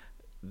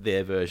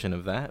their version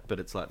of that, but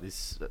it's like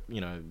this,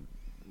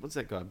 what's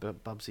that guy,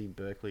 Bubsy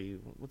Berkeley,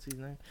 what's his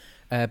name?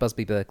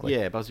 Busby Berkeley.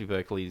 Yeah, Busby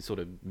Berkeley sort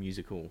of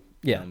musical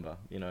number,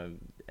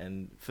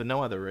 and for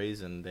no other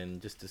reason than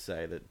just to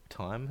say that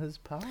time has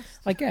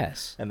passed, I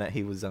guess, and that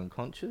he was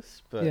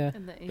unconscious, but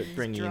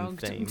bringing in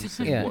themes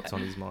and what's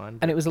on his mind.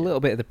 And it was a little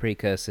bit of the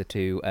precursor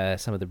to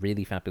some of the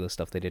really fabulous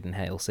stuff they did in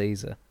Hail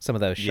Caesar. Some of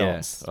those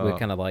shots were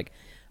kind of like,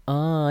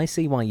 I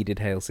see why you did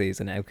Hail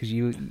Caesar now, because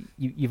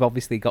you've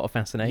obviously got a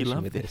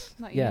fascination with this.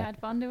 Like you had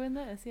fun doing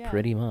this,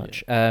 pretty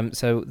much.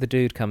 So the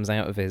dude comes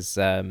out of his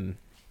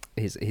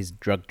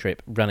drug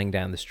trip, running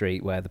down the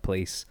street where the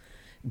police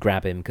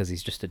grab him because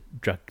he's just a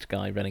drugged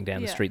guy running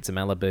down the streets of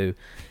Malibu.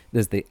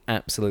 There's the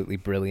absolutely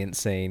brilliant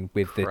scene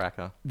with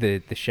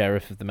the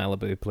sheriff of the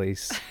Malibu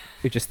police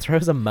who just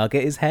throws a mug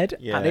at his head,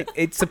 and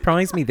it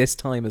surprised me this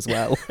time as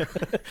well.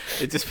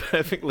 It's just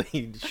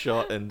perfectly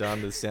shot and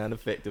done, the sound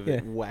effect of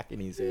it whacking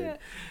his head,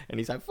 and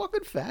he's like,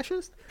 fucking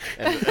fascist,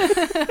 and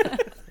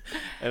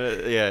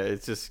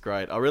it's just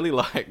great. I really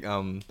like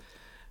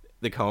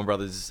the Coen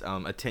Brothers'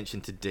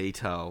 attention to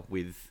detail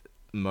with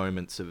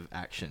moments of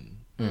action.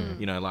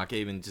 You know, like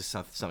even just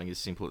something as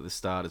simple at the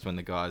start as when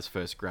the guys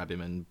first grab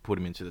him and put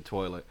him into the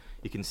toilet,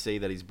 you can see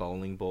that his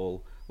bowling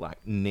ball like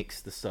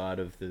nicks the side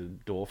of the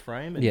door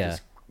frame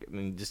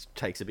and just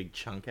takes a big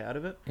chunk out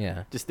of it.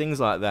 Yeah. Just things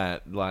like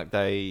that, like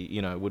they,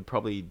 you know, would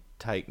probably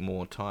take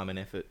more time and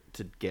effort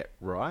to get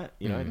right,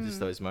 you know, just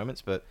those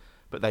moments, but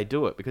they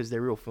do it because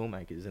they're real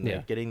filmmakers and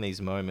they're getting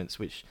these moments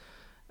which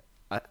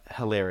are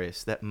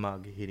hilarious. That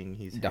mug hitting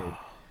his head.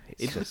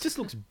 It just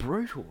looks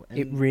brutal.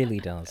 It really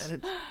does.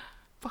 And it's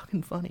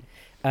fucking funny.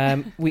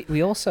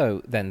 We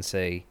also then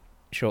see,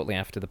 shortly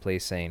after the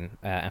police scene,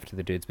 after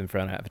the dude's been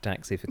thrown out of a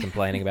taxi for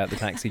complaining about the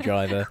taxi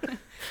driver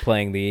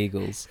playing the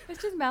Eagles.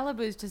 It's just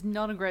Malibu's just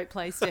not a great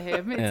place to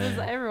him. It's just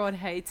like everyone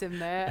hates him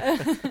there.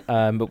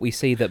 But we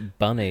see that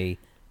Bunny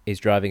is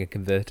driving a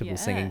convertible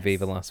singing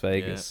Viva Las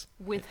Vegas.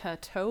 With her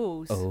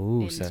toes Got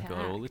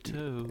all the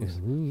toes.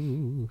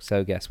 Ooh.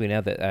 So yes, we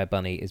know that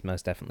Bunny is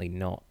most definitely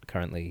not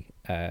currently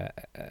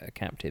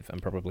captive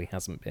and probably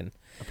hasn't been.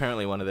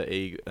 Apparently one of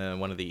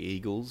the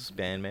Eagles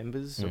band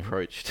members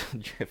approached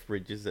Jeff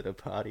Bridges at a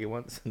party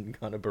once and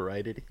kind of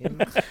berated him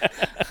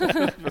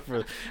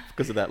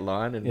because of that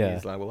line, and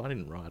he's like, well, I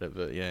didn't write it,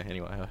 but yeah,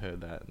 anyway, I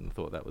heard that and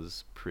thought that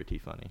was pretty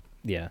funny.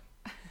 Yeah.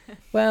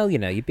 Well, you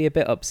know, you'd be a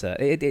bit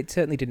upset. It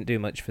certainly didn't do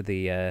much for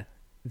the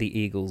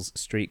Eagles'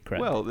 street cred.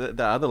 Well,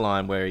 the other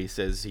line where he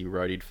says he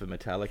roadied for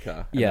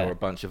Metallica and they were a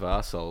bunch of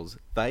arseholes,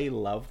 they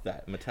loved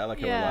that.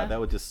 Metallica were like, they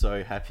were just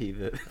so happy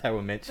that they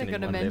were mentioning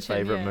one of their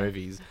favourite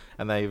movies,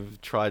 and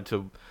they've tried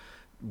to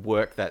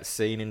work that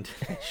scene into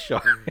their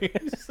shows.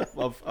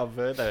 I've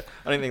heard that.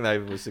 I don't think they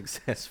were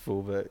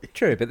successful, but...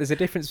 True, but there's a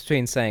difference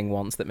between saying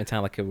once that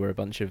Metallica were a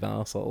bunch of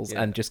arseholes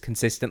and just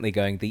consistently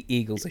going, the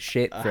Eagles are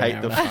shit for I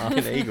hate the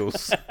fucking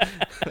Eagles.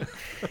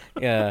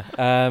 Yeah.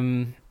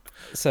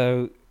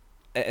 So,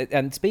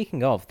 and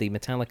speaking of, the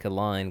Metallica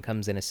line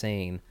comes in a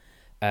scene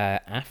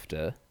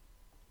after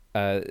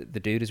the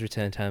dude has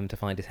returned home to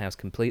find his house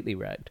completely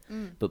wrecked,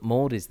 but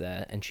Maud is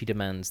there and she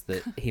demands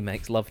that he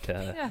makes love to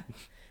her. Yeah.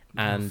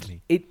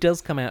 And it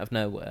does come out of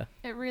nowhere.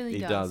 It really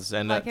It does.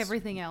 And like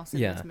everything else in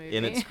this movie.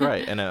 And it's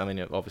great. And I mean,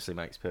 it obviously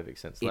makes perfect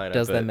sense later. It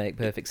does then make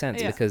perfect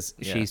sense because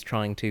Yeah. she's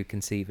trying to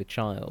conceive a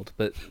child,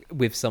 but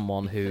with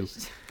someone who...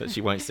 that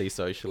she won't see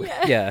socially.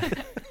 Yeah.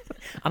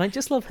 And I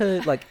just love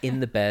her, like,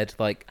 in the bed,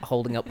 like,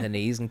 holding up her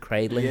knees and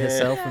cradling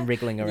herself and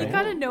wriggling around. You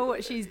kind of know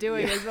what she's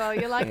doing as well.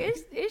 You're like,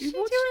 is she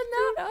doing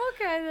that?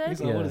 Okay, then.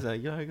 He's like, what is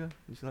that, yoga? And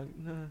she's like,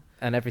 no.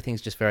 And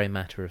everything's just very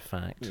matter of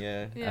fact.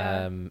 Yeah.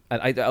 And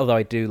although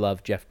I do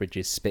love Jeff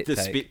Bridges' spit take.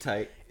 The spit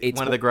take. It's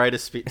one of the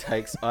greatest spit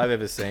takes I've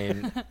ever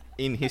seen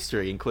in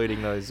history,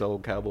 including those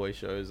old cowboy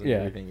shows and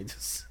everything. It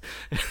just...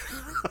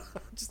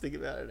 just think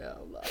about it now.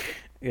 I'm laughing.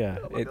 Yeah.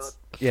 Oh my God.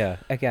 Yeah,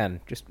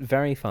 again, just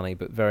very funny,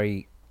 but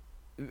very...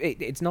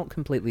 It's not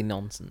completely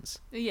nonsense.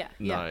 Yeah.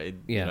 No,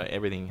 you know,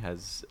 everything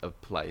has a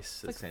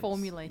place. It's like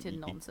formulated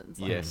nonsense.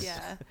 Like, yes.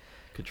 Yeah.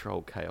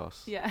 Controlled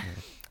chaos. Yeah.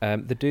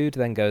 The dude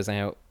then goes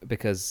out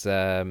because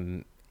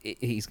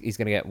he's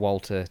going to get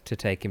Walter to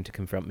take him to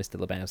confront Mr.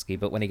 Lebowski.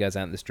 But when he goes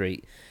out in the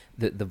street,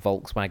 the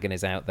Volkswagen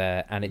is out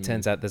there, and it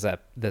turns out there's a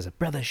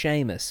brother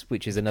Seamus,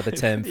 which is another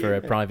term for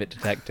a private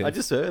detective. I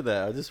just heard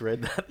that. I just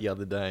read that the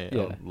other day.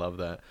 Yeah. I love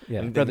that. Yeah,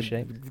 and brother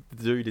Seamus.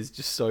 The dude is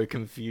just so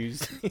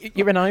confused.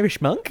 You're an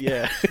Irish monk?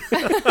 Yeah.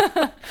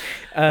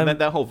 And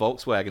that whole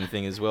Volkswagen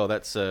thing as well,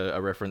 that's a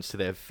reference to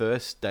their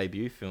first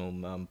debut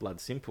film, Blood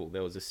Simple.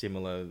 There was a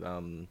similar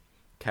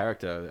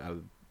character,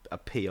 a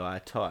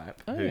PI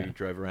type, who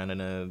drove around in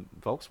a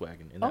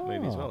Volkswagen in that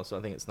movie as well. So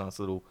I think it's a nice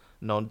little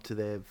nod to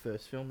their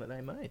first film that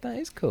they made. That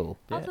is cool.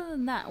 Yeah. Other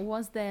than that,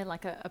 was there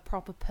like a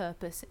proper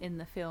purpose in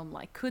the film?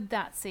 Like, could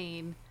that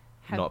scene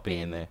have Not be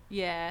in there?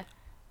 Yeah.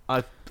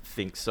 I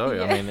think so.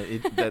 Yeah. I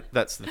mean,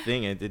 that's the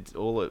thing.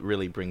 All it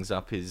really brings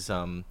up is,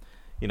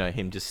 you know,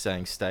 him just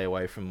saying, "Stay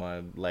away from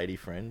my lady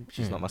friend.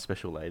 She's not my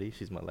special lady.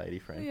 She's my lady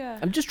friend." Yeah.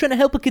 I'm just trying to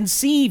help her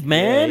conceive,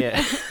 man.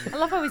 Yeah. I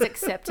love how he's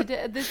accepted it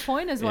at this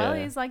point as well.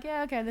 Yeah. He's like,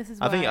 yeah, okay, this is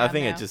where I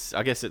think now. it just,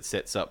 I guess it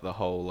sets up the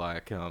whole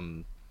like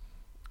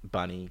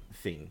Bunny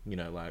thing, you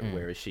know, like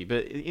where is she?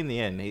 But in the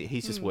end,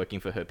 he's just working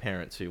for her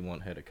parents who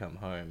want her to come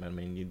home. I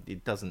mean,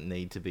 it doesn't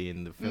need to be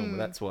in the film.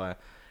 That's why,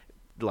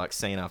 like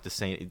scene after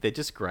scene, they're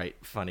just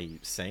great, funny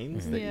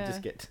scenes that you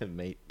just get to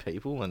meet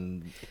people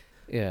and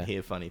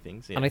hear funny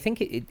things. Yeah. And I think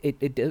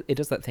it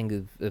does that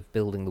thing of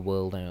building the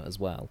world out as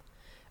well.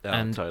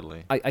 And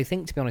totally. I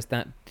think, to be honest,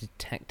 that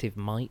detective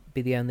might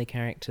be the only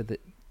character that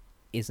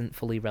isn't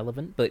fully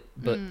relevant, but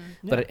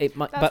it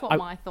might. That's what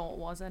my thought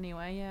was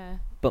anyway. Yeah.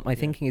 But my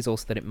thinking is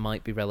also that it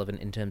might be relevant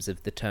in terms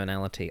of the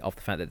tonality of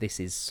the fact that this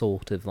is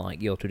sort of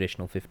like your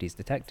traditional 50s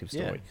detective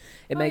story.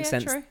 It makes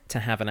sense to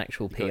have an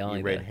actual PI.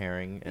 Your red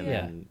herring, and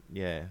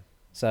then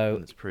so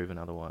when it's proven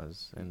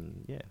otherwise,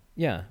 and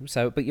yeah.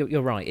 So, but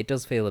you're right. It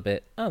does feel a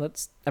bit. Oh,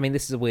 that's. I mean,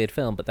 this is a weird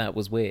film, but that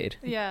was weird.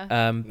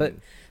 Yeah.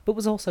 But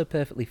was also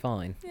perfectly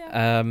fine.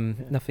 Yeah.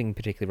 Nothing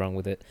particularly wrong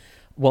with it.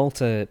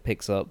 Walter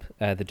picks up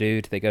the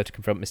dude. They go to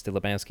confront Mr.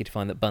 Lebowski to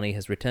find that Bunny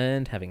has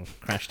returned, having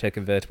crashed her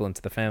convertible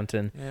into the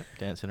fountain. Yep,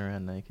 dancing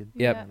around naked.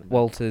 Yep. Yeah.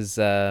 Walter's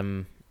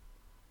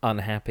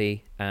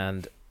unhappy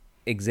and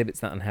exhibits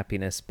that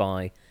unhappiness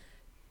by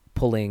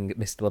pulling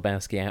Mr.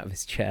 Lebowski out of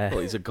his chair. Well,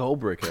 he's a goal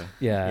bricker.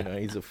 Yeah. You know,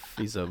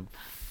 he's a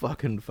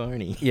fucking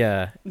phony.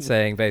 Yeah,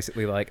 saying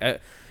basically like,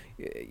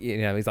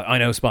 he's like, I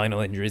know spinal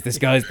injuries. This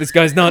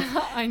guy's not.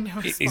 I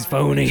know He's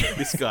phony.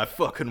 This guy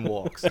fucking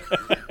walks.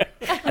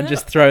 And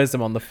just throws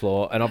him on the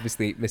floor. And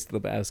obviously, Mr.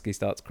 Lebowski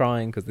starts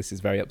crying because this is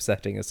very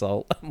upsetting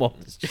assault. And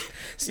Walter's just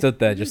stood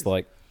there, just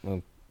like,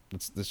 well,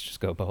 let's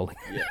just go bowling.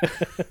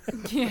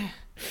 Yeah.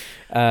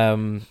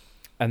 And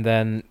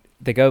then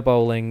they go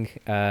bowling.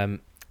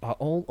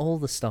 All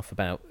the stuff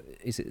about,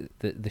 is it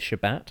the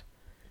Shabbat?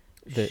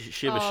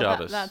 Shiva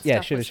Shabbos.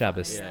 Shiva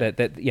Shabbos. Yeah.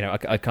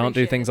 That I can't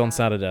do things on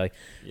Saturday.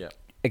 Yeah.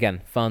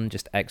 Again, fun,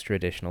 just extra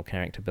additional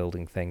character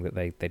building thing that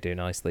they do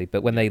nicely.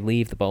 But when they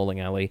leave the bowling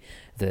alley,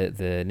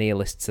 the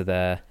nihilists are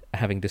there,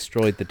 having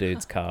destroyed the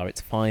dude's car.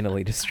 It's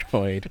finally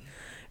destroyed.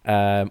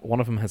 One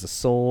of them has a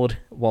sword.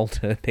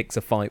 Walter picks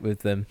a fight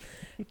with them.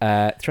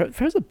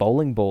 Throws a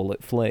bowling ball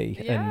at Flea.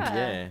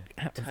 Yeah.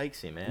 And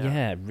takes him out.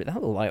 Yeah,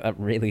 that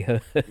really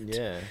hurt.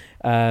 Yeah.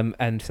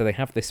 And so they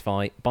have this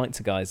fight, bites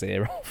a guy's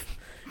ear off.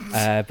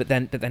 But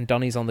then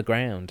Donny's on the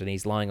ground and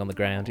he's lying on the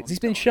ground. He's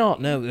been shot.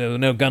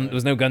 No gun. There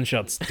was no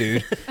gunshots,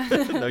 dude.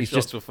 No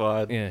shots were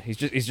fired. Yeah, he's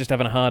just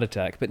having a heart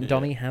attack. But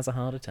Donny has a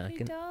heart attack.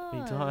 He does. He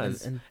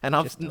does.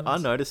 And I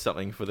noticed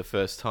something for the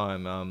first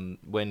time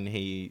when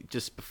he,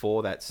 just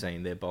before that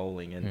scene, they're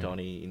bowling and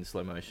Donny in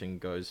slow motion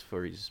goes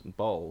for his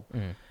bowl.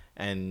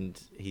 And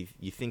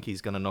you think he's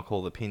going to knock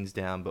all the pins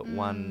down, but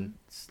one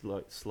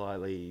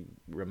slightly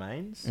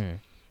remains.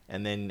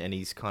 And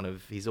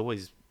he's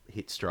always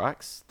hit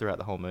strikes throughout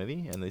the whole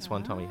movie, and this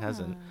one time he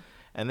hasn't.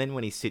 And then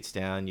when he sits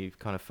down, you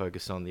kind of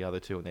focus on the other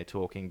two and they're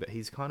talking, but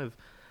he's kind of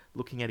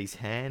looking at his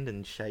hand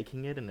and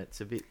shaking it, and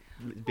it's a bit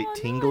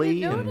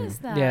tingly. No, I didn't notice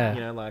that. Yeah. You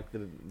know,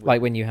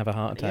 like when you have a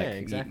heart attack. Yeah,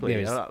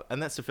 exactly.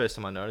 And that's the first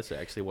time I noticed it,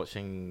 actually,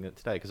 watching it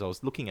today, because I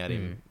was looking at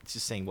him,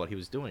 just seeing what he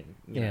was doing.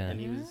 You know, and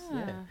he was,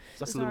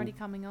 It was already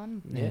coming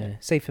on. Yeah.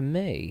 Say, for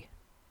me,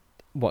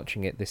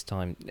 watching it this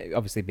time,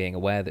 obviously being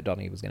aware that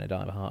Donny was going to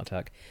die of a heart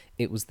attack,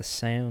 it was the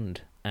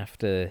sound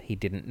after he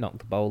didn't knock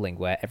the bowling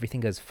where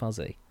everything goes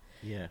fuzzy.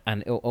 Yeah.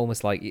 And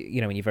almost like,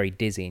 when you're very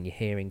dizzy and your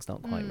hearing's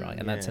not quite right.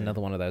 And that's another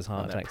one of those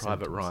heart attacks. That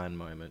Private Ryan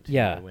moment.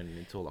 Yeah. When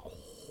it's all like...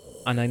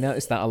 And I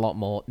noticed that a lot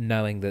more,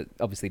 knowing that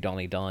obviously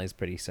Donny dies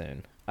pretty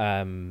soon,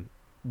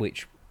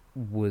 which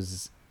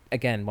was,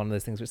 again, one of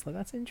those things where it's like,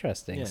 that's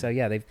interesting. Yeah. So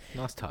they've...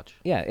 Nice touch.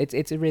 Yeah,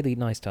 it's a really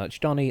nice touch.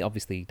 Donny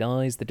obviously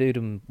dies. The dude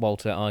and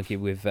Walter argue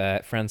with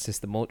Francis,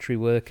 the mortuary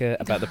worker,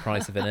 about the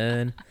price of an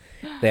urn.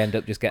 They end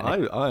up just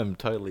getting... I am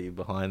totally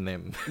behind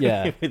them.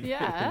 Yeah.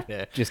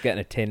 Yeah. Just getting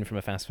a tin from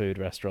a fast food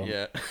restaurant.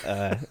 Yeah.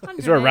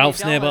 Is there a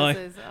Ralph's nearby?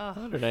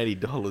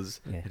 $180.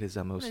 Yeah. It is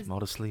our most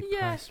modestly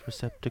priced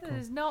receptacle. It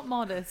is not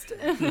modest.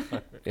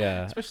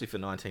 Yeah. Especially for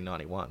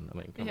 1991. I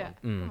mean, come on.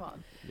 Come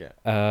on.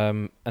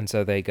 Yeah. And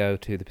so they go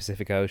to the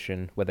Pacific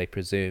Ocean, where they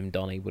presume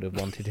Donny would have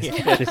wanted his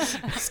ashes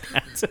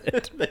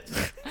scattered. They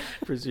just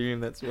presume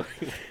that's what...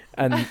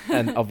 And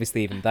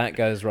obviously even that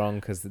goes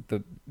wrong because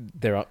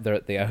they're at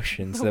the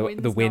ocean, so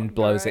the wind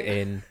blows it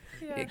in.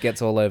 Yeah. It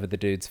gets all over the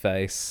dude's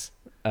face.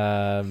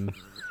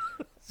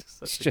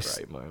 It's just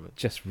a great moment.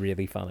 Just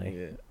really funny.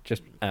 Yeah.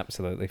 Just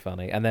absolutely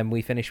funny. And then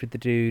we finish with the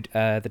dude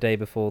the day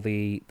before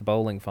the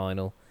bowling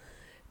final,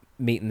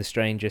 meeting the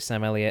stranger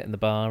Sam Elliott in the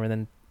bar, and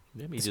then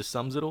he just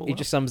sums it all up. He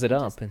just sums it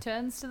up. Just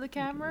turns to the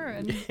camera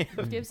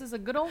and gives us a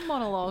good old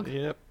monologue.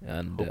 Yep.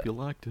 And hope you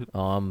liked it.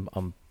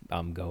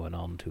 I'm going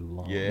on too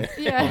long. Yeah.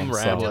 I'm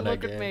rambling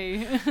Look again. at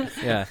me.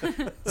 Yeah.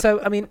 So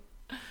I mean,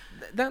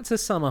 that's a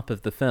sum up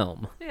of the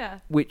film. Yeah.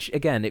 Which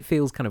again, it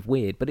feels kind of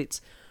weird, but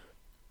it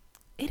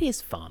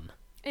is fun.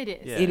 It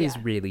is. Yeah. It is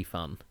really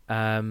fun.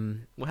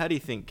 Well, how do you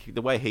think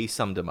the way he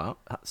summed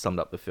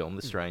up the film,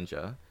 The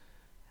Stranger?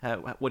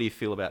 What do you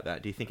feel about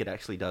that? Do you think it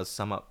actually does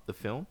sum up the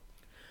film?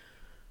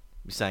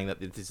 You're saying that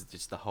this is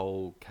just the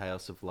whole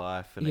chaos of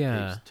life, and it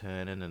keeps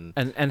turning,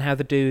 and how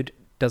the dude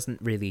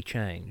doesn't really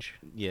change.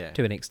 Yeah.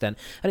 To an extent,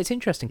 and it's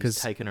interesting because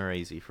taking her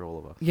easy for all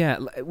of us. Yeah,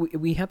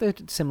 we had a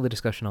similar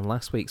discussion on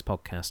last week's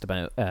podcast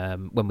about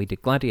when we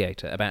did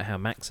Gladiator, about how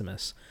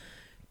Maximus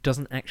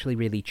doesn't actually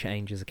really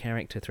change as a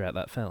character throughout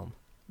that film.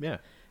 Yeah.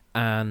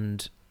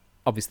 And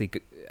obviously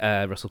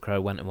Russell Crowe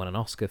went and won an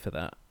Oscar for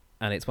that.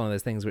 And it's one of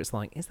those things where it's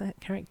like, is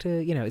that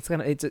character, it's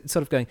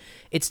sort of going,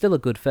 it's still a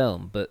good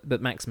film, but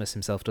Maximus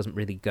himself doesn't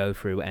really go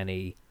through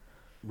any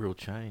real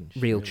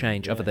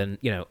change other than,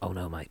 oh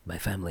no, my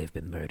family have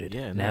been murdered.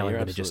 Yeah, now I'm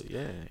going to just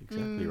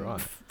exactly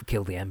right.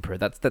 Kill the emperor.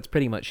 That's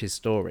pretty much his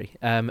story.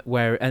 And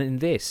in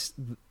this,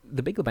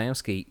 the Big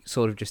Lebowski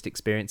sort of just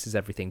experiences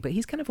everything, but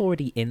he's kind of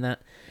already in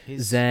that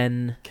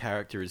Zen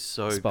character is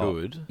so spot.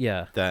 good.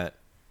 Yeah. That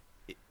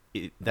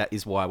that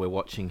is why we're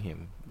watching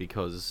him,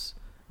 because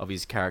of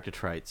his character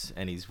traits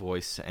and his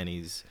voice and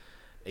his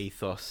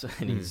ethos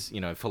and his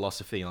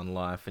philosophy on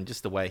life and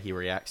just the way he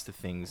reacts to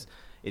things.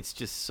 It's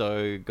just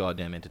so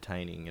goddamn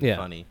entertaining and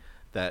funny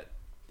that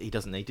he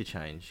doesn't need to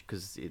change,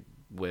 because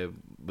we're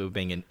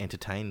being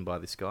entertained by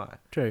this guy.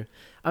 True.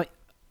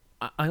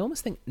 I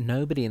almost think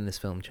nobody in this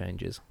film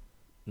changes.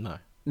 No.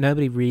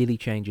 Nobody really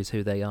changes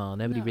who they are.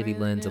 Nobody Not really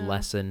really, learns a no.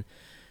 lesson.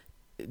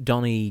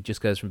 Donny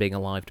just goes from being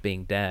alive to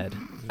being dead.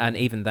 And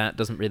even that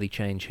doesn't really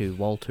change who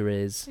Walter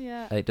is.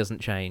 Yeah. It doesn't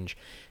change.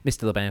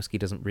 Mr. Lebowski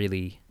doesn't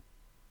really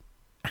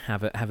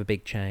have a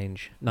big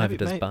change. Neither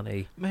does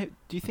Bunny. Do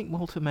you think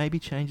Walter maybe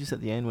changes at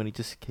the end when he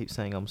just keeps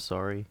saying, I'm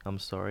sorry,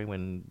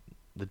 when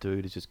the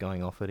dude is just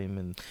going off at him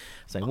and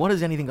saying, what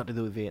has anything got to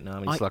do with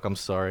Vietnam? And he's like, I'm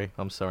sorry,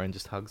 and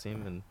just hugs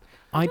him. And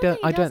I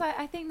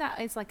think that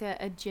is like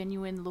a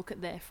genuine look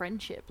at their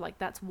friendship. Like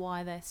that's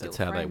why they're still That's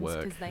how they friends,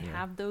 work, because they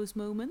have those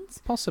moments.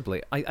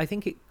 Possibly. I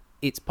think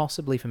it's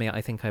possibly for me.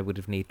 I think I would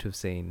have need to have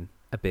seen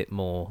a bit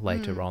more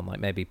later on, like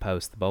maybe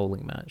post the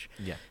bowling match.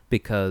 Yeah.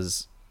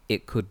 Because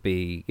it could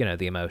be,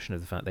 the emotion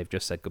of the fact they've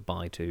just said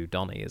goodbye to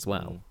Donny as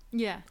well.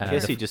 Yeah. I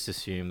guess you just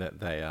assume that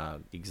they are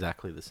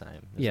exactly the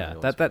same. Yeah,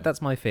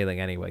 that's my feeling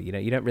anyway.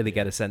 You don't really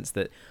get a sense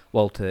that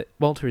Walter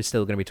is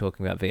still going to be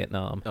talking about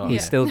Vietnam. Oh.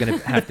 He's still going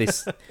to have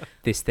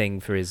this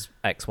thing for his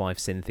ex-wife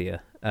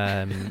Cynthia.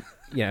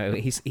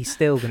 He's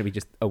still going to be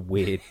just a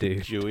weird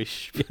dude.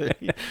 Jewish.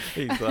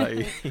 He's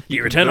like,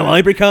 you return a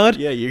library card?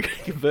 Yeah, you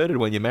converted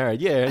when you're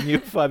married. Yeah,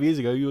 and 5 years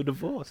ago you were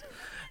divorced.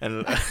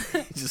 And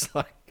he's just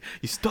like,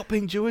 you stop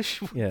being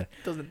Jewish? Yeah.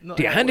 Do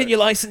you hand in your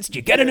license? Do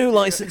you get a new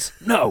license?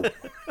 No.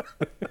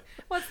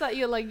 What's that?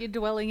 You're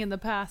dwelling in the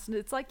past, and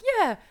it's like,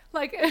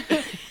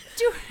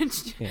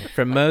 Jewish. Yeah,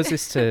 from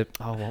Moses to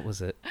what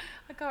was it?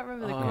 I can't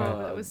remember the quote,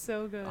 but that was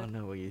so good. I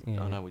know what you.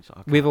 Yeah. I know which.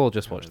 We've all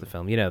just watched the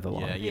film. You know the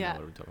line. Yeah, you Yeah. know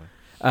what we're talking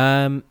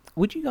about.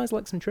 Would you guys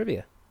like some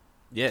trivia?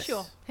 Yes.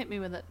 Sure, hit me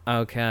with it.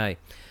 Okay.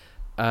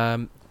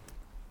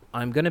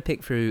 I'm going to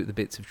pick through the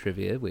bits of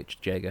trivia which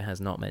Jago has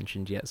not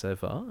mentioned yet so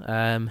far.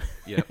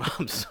 Yeah,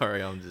 I'm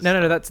sorry. I'm just.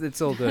 No, it's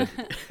all good.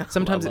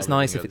 Sometimes it's love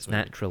nice looking if at it's this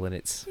movie. natural and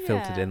it's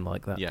filtered in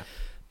like that. Yeah.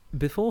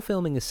 Before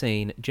filming a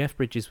scene, Jeff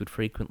Bridges would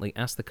frequently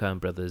ask the Coen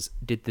Brothers,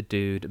 did the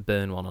dude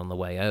burn one on the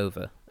way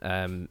over?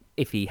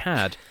 If he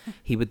had,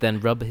 he would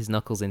then rub his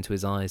knuckles into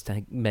his eyes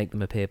to make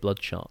them appear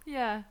bloodshot.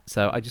 Yeah.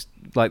 So I just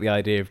like the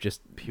idea of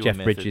just Pure Jeff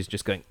method. Bridges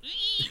just going,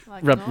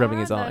 Like, rubbing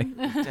his "Alright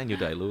eye. then." Daniel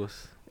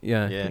Day-Lewis.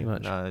 Yeah, Yeah. pretty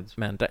much. No, it's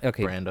Man,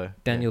 okay, Brando.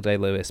 Daniel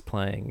Day-Lewis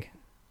playing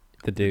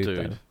the dude.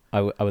 dude. Though.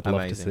 I would love to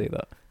Amazing. see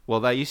that. Well,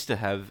 they used to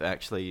have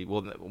actually.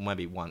 Well,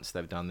 maybe once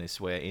they've done this,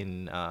 where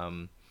in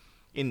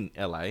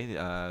LA,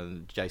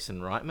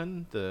 Jason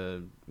Reitman,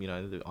 the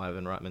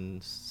Ivan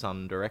Reitman's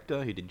son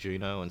director who did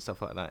Juno and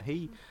stuff like that,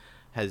 he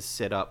has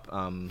set up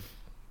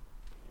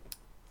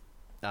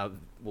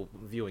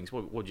viewings.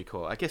 What do you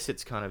call it? I guess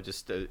it's kind of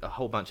just a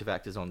whole bunch of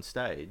actors on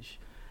stage,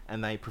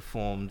 and they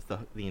performed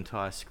the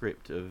entire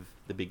script of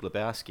The Big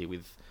Lebowski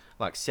with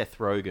like Seth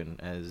Rogen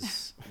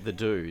as the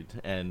dude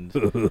and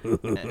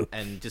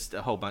just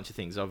a whole bunch of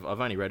things. I've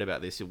only read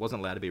about this. It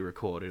wasn't allowed to be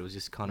recorded. It was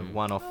just kind of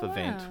one-off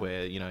event wow.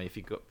 where, if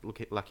you got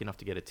lucky enough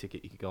to get a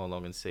ticket, you could go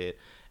along and see it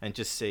and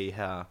just see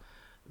how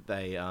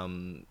they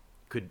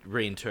could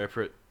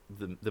reinterpret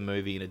the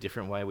movie in a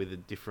different way with a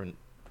different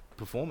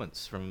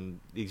performance from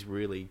these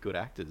really good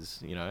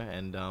actors,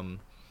 and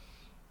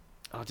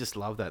I just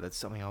love that. That's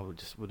something I would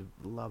have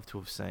loved to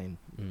have seen.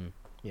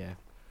 Yeah.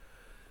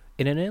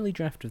 In an early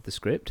draft of the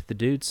script, the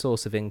dude's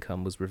source of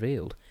income was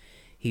revealed.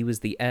 He was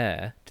the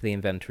heir to the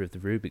inventor of the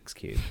Rubik's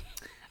Cube.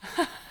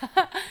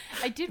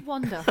 I did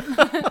wonder.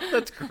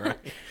 That's great.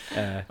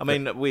 I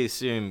mean, we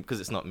assume, because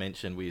it's not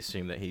mentioned, we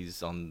assume that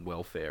he's on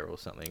welfare or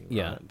something.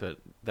 Yeah. Right? But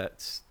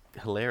that's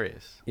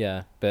hilarious.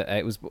 Yeah, but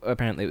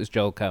apparently it was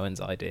Joel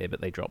Coen's idea,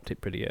 but they dropped it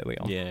pretty early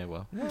on. Yeah,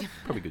 well,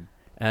 probably good.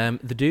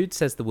 The dude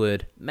says the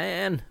word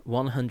 "man"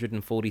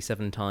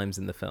 147 times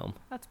in the film,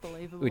 That's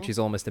believable. which is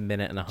almost a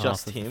minute and a half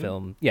Just of him? the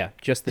film. Yeah,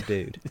 just the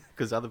dude.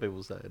 Because other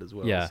people say it as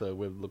well. Yeah. So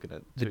we're looking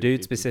at The 250.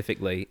 dude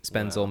specifically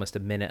spends Wow. almost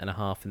a minute and a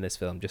half in this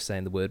film just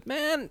saying the word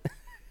 "man,"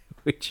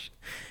 which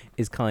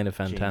is kind of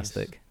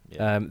fantastic. Genius.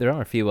 Yeah. There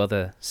are a few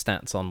other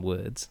stats on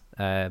words.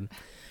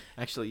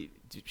 Actually,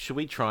 should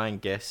we try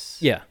and guess?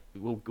 Yeah.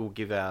 We'll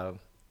give our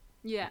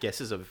yeah.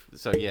 guesses of.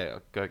 So yeah,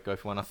 go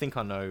for one. I think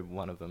I know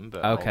one of them.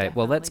 But Okay, I'll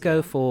well, let's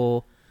definitely go go.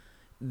 for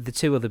the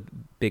two other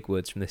big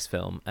words from this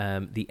film,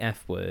 the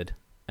F word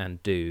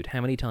and dude.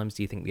 How many times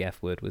do you think the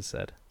F word was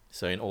said?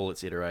 So in all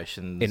its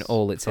iterations. In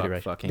all its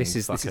iterations. Fucking This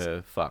is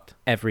fucked.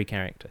 every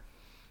character.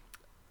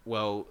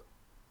 Well,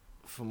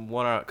 from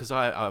what because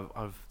I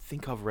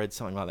think I've read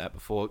something like that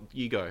before.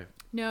 You go.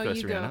 No,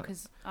 First, you go, Rhianna.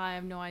 because I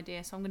have no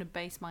idea, so I'm going to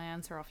base my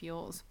answer off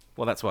yours.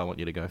 Well, that's why I want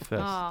you to go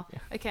first. Ah,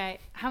 okay.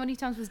 How many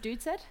times was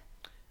dude said?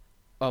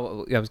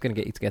 Oh, I was going to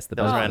get you to guess the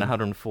That was best around one.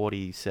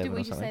 147 Did we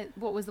or just something. say,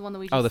 what was the one that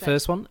we just Oh, the said?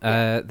 first one?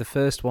 Yeah. The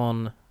first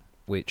one,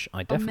 which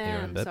I definitely man,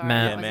 remember. sorry.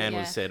 Man, Yeah, was it? man Yeah.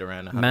 was said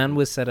around 100. man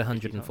was said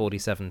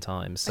 147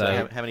 times. So,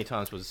 So how many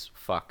times was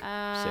fuck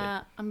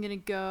said? I'm going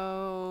to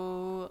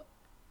go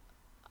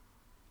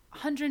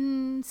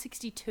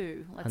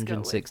 162. Let's go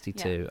with.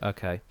 162.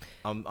 Okay.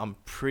 I'm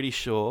pretty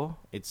sure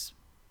it's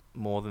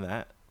more than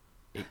that.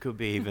 It could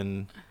be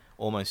even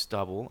almost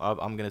double.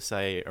 I'm going to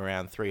say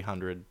around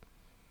 300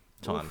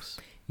 times.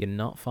 You're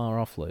not far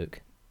off,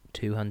 Luke.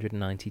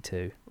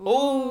 292. Yeah.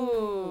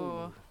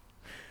 Ooh.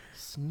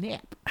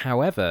 Snap.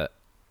 However,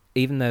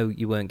 even though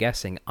you weren't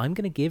guessing, I'm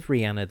going to give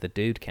Rhianna the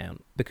dude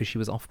count because she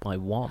was off by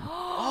 1.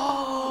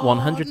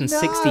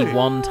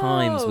 161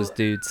 times was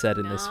dude said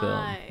in this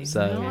film.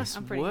 So Nice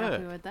I'm pretty work.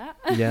 happy with that.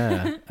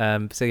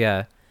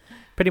 yeah.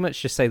 Pretty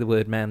much just say the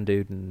word man,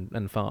 dude,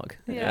 and fuck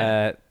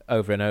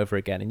over and over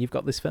again, and you've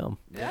got this film.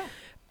 Yeah.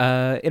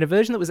 In a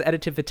version that was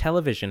edited for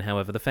television,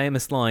 however, the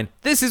famous line,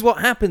 "This is what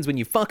happens when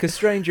you fuck a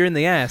stranger in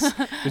the ass,"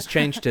 was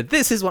changed to,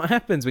 "This is what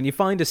happens when you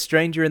find a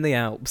stranger in the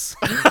Alps."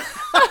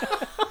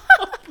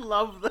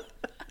 Love that.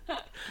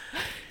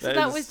 So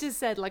that was just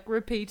said like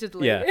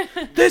repeatedly. Yeah.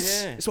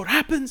 This is what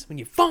happens when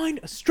you find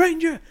a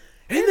stranger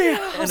in the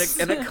Alps.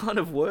 And it kind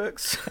of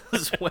works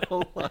as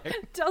well. Like,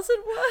 It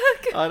doesn't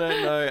work. I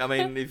don't know. I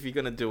mean, if you're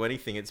going to do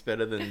anything, it's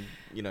better than,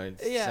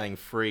 saying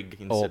frig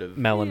Or instead of...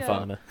 melon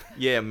farmer.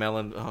 Yeah,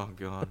 melon. Oh,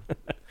 God.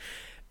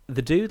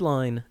 The dude's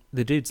line,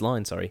 "The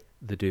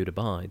dude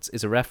abides,"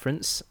 is a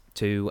reference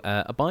to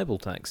a Bible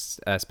text,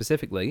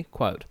 specifically,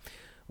 quote,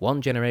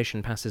 "One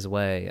generation passes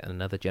away and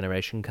another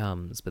generation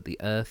comes, but the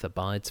earth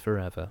abides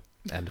forever,"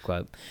 end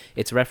quote.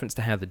 It's a reference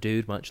to how the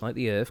dude, much like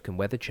the earth, can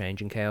weather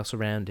change and chaos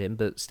around him,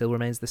 but still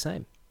remains the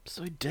same.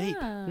 So deep.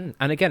 And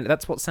again,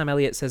 that's what Sam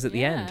Elliott says at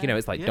the end.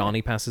 It's like Yeah.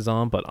 Donny passes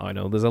on, but I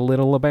know there's a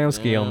little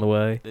Lebowski on the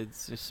way.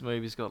 This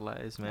movie's got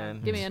layers, man.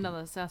 Give me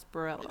another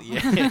sarsaparilla.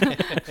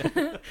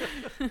 Yeah.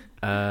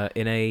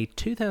 In a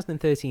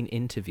 2013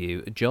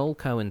 interview, Joel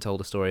Coen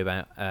told a story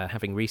about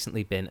having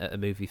recently been at a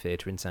movie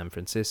theatre in San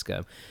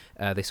Francisco.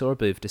 They saw a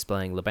booth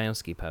displaying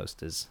Lebowski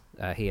posters,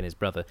 he and his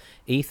brother.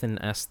 Ethan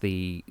asked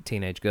the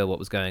teenage girl what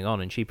was going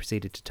on, and she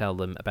proceeded to tell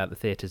them about the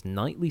theatre's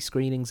nightly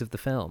screenings of the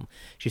film.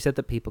 She said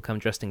that people come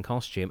dressed in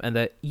costume and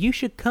that you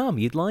should come,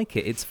 you'd like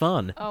it, it's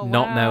fun. Oh,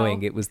 Not wow.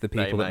 knowing it was the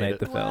people that made made it.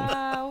 the film.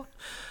 Wow.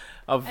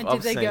 I've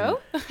Did they seen, go?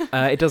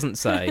 It doesn't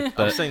say, I've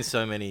but seen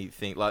so many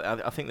things. Like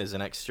I think there's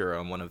an extra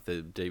on one of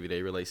the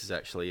DVD releases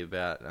actually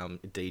about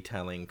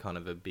detailing kind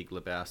of a Big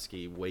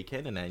Lebowski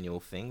weekend, an annual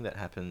thing that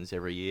happens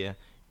every year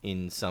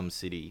in some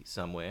city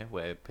somewhere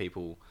where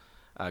people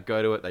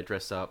go to it. They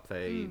dress up,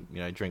 they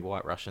drink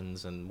White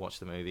Russians and watch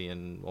the movie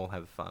and all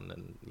have fun.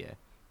 And yeah,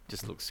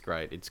 just looks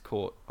great. It's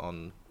caught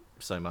on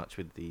so much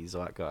with the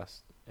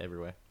zeitgeist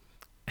everywhere.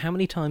 how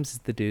many times is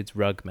the dude's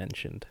rug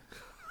mentioned?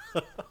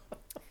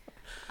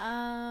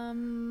 I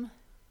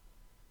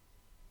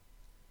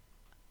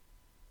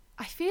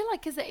feel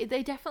like because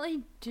they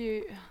definitely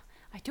do.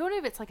 I don't know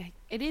if it's like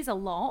it is a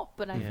lot,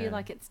 but I feel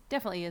like it's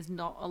definitely is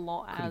not a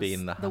lot Could as be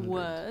in the the 100s.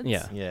 words.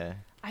 Yeah. Yeah.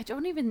 I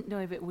don't even know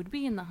if it would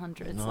be in the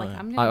hundreds. No. Like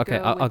I'm gonna Okay,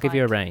 go I'll with, give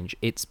you a like- range.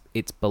 It's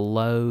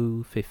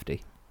below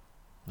 50.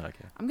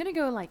 Okay. I'm gonna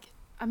go like.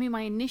 I mean,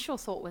 my initial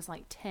thought was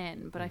like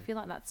 10, but I feel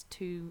like that's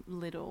too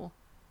little.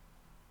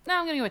 No,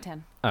 I'm gonna go with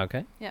 10.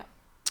 Okay. Yeah.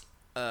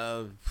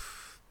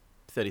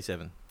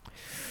 37.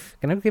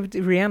 Can I give it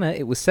to Rhianna?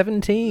 It was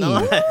 17.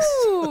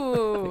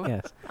 Ooh,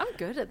 Yes. I'm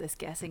good at this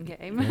guessing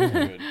game.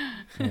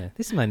 Yeah.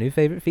 This is my new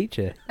favourite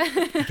feature.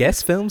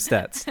 Guess film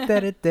stats.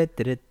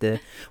 Da-da-da-da-da-da.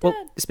 Well,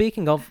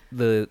 speaking of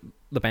the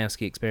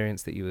Lebowski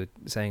experience that you were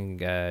saying,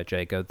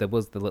 Jago, there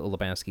was the little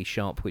Lebowski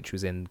shop which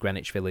was in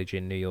Greenwich Village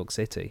in New York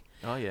City.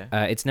 Oh, yeah.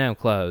 It's now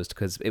closed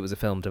because it was a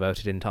film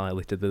devoted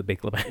entirely to the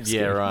Big Lebowski.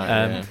 Yeah,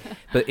 right.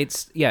 But it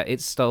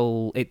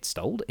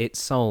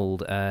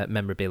sold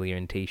memorabilia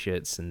and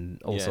T-shirts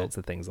and all sorts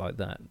of things like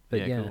that.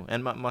 But yeah, Cool.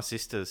 And my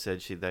sister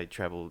said they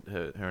travelled,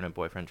 her and her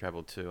boyfriend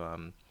travelled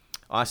to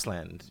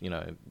Iceland,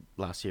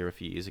 last year, a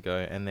few years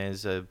ago, and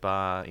there's a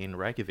bar in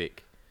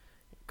Reykjavik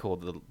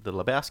called the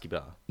Lebowski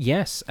Bar.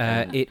 Yes,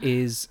 it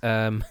is.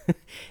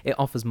 It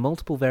offers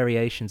multiple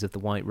variations of the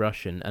White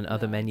Russian and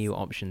other menu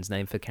options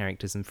named for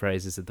characters and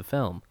phrases of the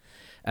film.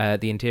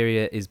 The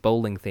interior is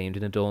bowling themed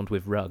and adorned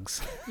with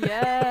rugs.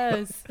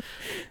 Yes.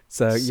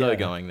 So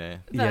Going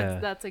there.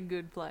 That's a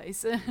good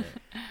place.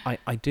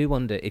 I do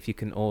wonder if you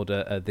can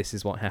order "This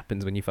is what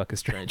happens when you fuck a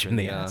stranger in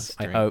the ass."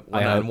 I hope.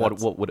 And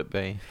what would it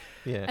be?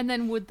 Yeah. And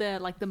then would the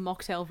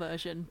mocktail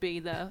version be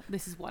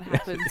this is what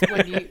happens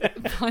when you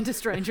find a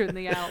stranger in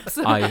the Alps?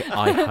 I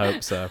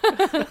hope so.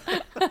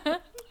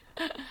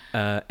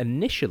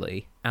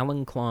 Initially,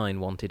 Alan Klein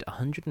wanted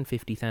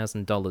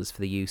 $150,000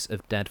 for the use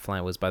of Dead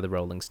Flowers by the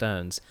Rolling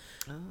Stones,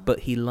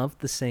 but he loved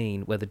the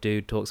scene where the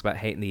dude talks about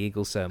hating the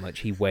Eagles so much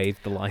he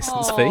waived the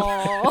license fee.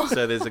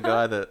 So there's a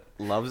guy that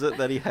loves it,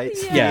 that he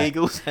hates Yeah. the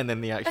Eagles, and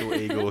then the actual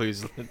eagle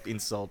who's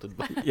insulted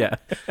by Yeah.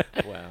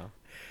 Wow.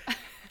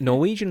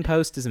 Norwegian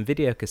posters and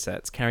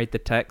videocassettes carried the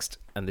text,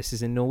 and this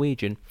is in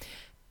Norwegian,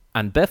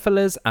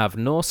 Anbefales av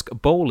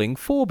Norsk Bowling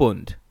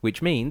Forbund,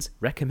 which means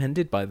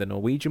recommended by the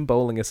Norwegian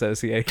Bowling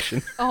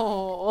Association.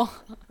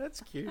 Oh.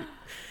 That's cute.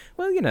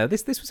 Well,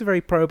 this was a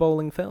very pro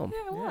bowling film.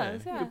 Yeah, it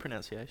was, yeah. Good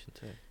pronunciation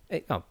too.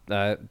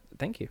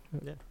 Thank you.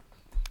 Yeah.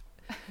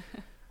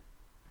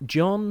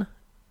 John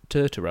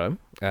Turturro,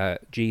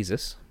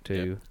 Jesus,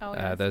 to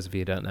Yes. those of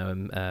you who don't know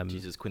him.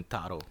 Jesus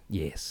Quintaro.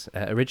 Yes.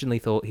 Originally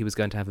thought he was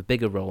going to have a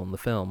bigger role in the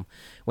film.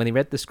 When he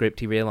read the script,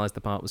 he realised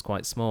the part was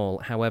quite small.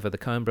 However, the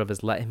Coen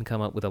Brothers let him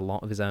come up with a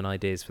lot of his own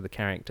ideas for the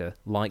character,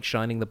 like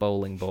shining the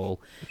bowling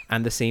ball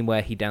and the scene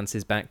where he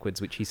dances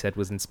backwards, which he said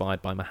was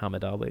inspired by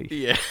Muhammad Ali.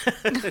 Yeah.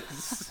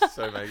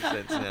 So makes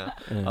sense now.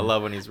 I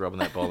love when he's rubbing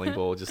that bowling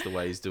ball, just the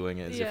way he's doing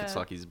it, as if it's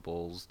like his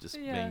balls just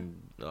being...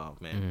 Oh,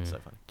 man, so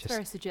funny. It's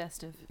very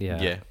suggestive.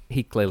 Yeah.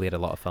 He clearly had a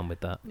lot of fun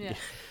with that. Yeah.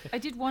 I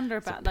did wonder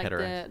about like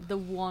the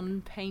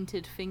one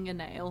painted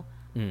fingernail,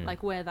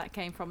 like where that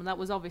came from. And that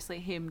was obviously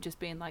him just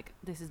being like,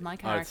 this is my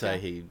character. I'd say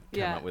he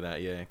came up with that,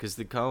 because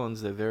the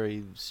Coens, they're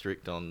very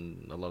strict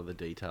on a lot of the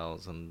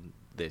details and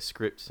their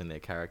scripts and their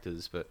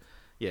characters, but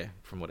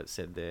from what it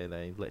said there,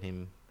 they let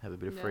him have a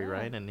bit of free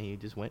reign and he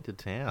just went to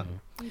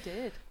town. He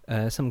did.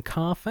 Some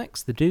car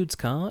facts. The dude's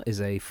car is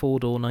a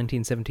four-door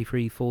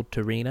 1973 Ford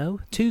Torino.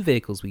 2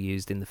 vehicles were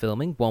used in the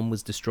filming. One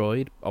was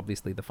destroyed,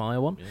 obviously the fire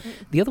one. Yeah.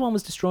 The other one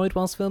was destroyed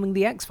whilst filming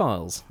The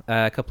X-Files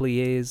a couple of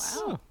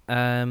years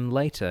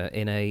later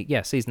in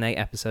a season 8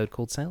 episode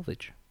called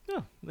Salvage.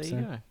 Oh,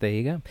 there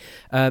you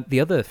go. The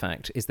other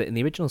fact is that in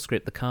the original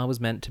script, the car was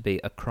meant to be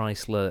a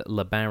Chrysler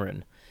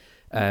LeBaron,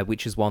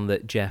 which is one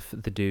that Jeff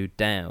the Dude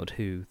Dowd,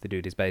 who the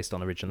dude is based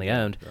on, originally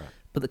owned. Right.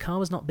 But the car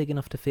was not big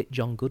enough to fit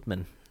John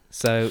Goodman,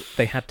 so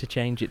they had to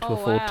change it to a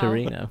Ford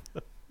Torino.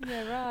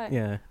 Yeah, right.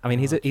 Yeah, I mean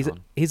he's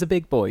a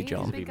big boy,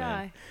 John. He's a big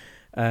guy.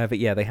 But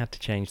they had to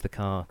change the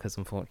car because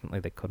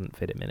unfortunately they couldn't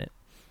fit him in it,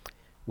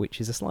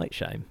 which is a slight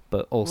shame.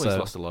 But also, he's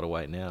lost a lot of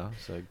weight now,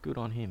 so good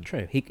on him.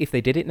 True. If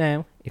they did it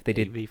now, he'd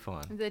be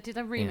fine. They did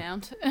a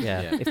remount.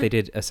 Yeah. If they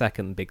did a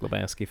second Big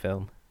Lebowski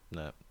film,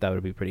 that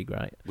would be pretty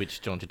great.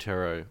 Which John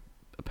Turturro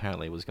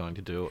apparently was going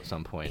to do at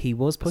some point. He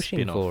was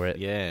pushing for it.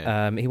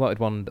 Yeah. He wanted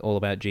one all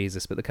about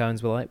Jesus, but the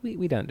Coens were like,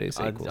 we don't do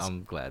sequels.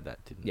 I'm glad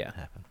that didn't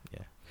happen.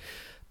 Yeah.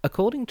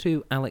 According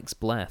to Alex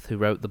Bleth, who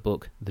wrote the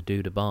book The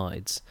Dude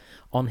Abides,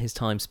 on his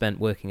time spent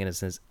working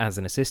as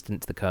an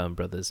assistant to the Coen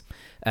Brothers,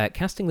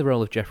 casting the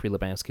role of Jeffrey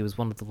Lebowski was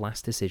one of the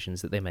last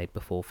decisions that they made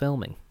before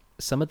filming.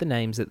 Some of the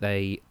names that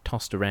they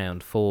tossed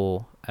around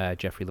for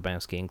Jeffrey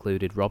Lebowski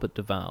included Robert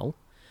Duvall,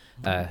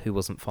 who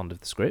wasn't fond of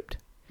the script,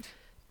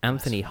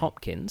 Anthony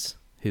Hopkins,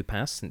 who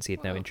passed since he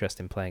had no interest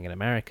in playing an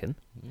American,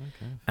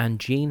 and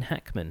Gene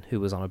Hackman,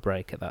 who was on a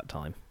break at that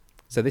time.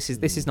 So this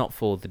is not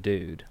for the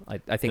dude.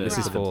 I think this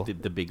is for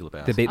the Big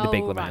Lebowski. The Big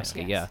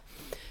Lebowski, yes.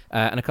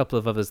 And a couple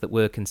of others that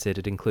were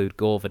considered include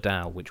Gore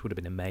Vidal, which would have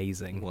been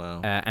amazing.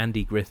 Wow.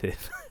 Andy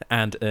Griffith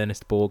and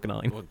Ernest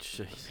Borgnine. Oh,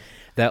 jeez.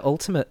 Their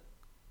ultimate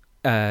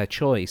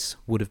choice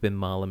would have been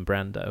Marlon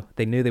Brando.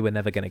 They knew they were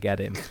never going to get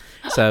him.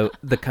 So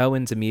the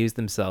Coens amused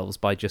themselves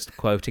by just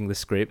quoting the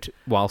script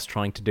whilst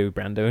trying to do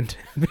Brando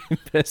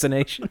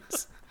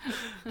impersonations.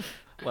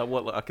 Like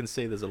what? I can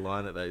see there's a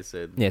line that they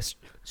said. Yes.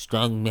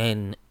 Strong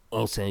men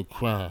also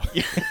cry.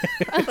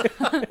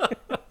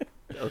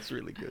 That was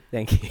really good.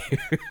 Thank you.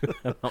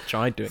 I've not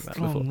tried doing that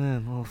before. Strong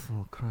men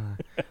also cry.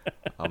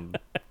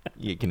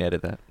 You can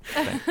edit that.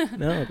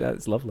 No,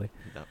 that's lovely.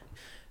 No.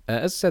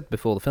 As I said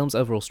before, the film's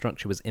overall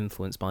structure was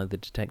influenced by the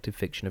detective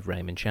fiction of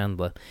Raymond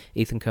Chandler.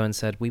 Ethan Coen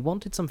said, "We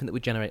wanted something that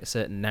would generate a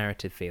certain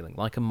narrative feeling,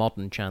 like a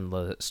modern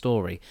Chandler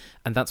story,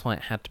 and that's why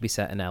it had to be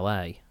set in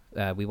LA.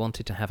 We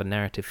wanted to have a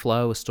narrative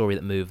flow, a story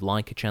that moved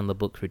like a Chandler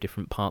book through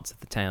different parts of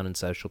the town and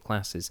social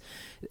classes.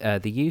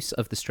 The use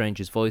of the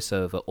stranger's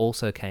voiceover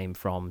also came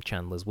from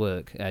Chandler's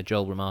work,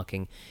 Joel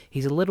remarking,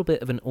 he's a little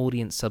bit of an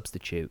audience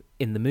substitute.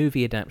 In the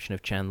movie adaptation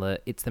of Chandler,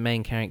 it's the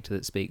main character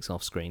that speaks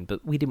off-screen,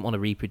 but we didn't want to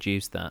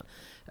reproduce that.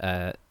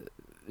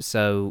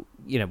 So,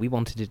 we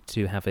wanted it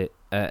to have it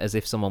as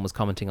if someone was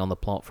commenting on the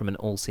plot from an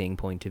all-seeing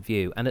point of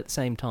view, and at the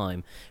same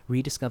time,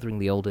 rediscovering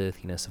the old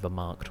earthiness of a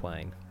Mark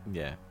Twain."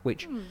 Yeah.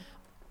 Which...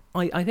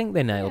 I think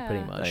they nailed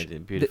pretty much. They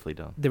did beautifully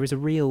done. There is a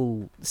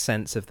real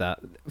sense of that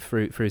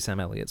through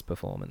Sam Elliott's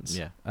performance.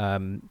 Yeah.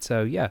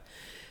 So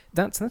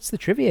that's the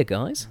trivia,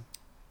 guys.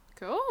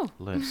 Cool.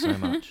 Learned so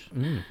much.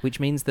 Which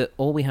means that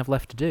all we have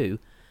left to do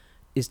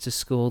is to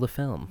score the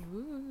film.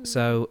 Ooh.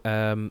 So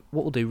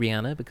what we'll do,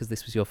 Rhianna, because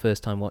this was your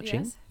first time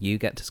watching, Yes. you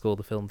get to score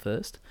the film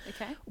first.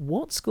 Okay.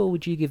 What score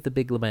would you give The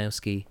Big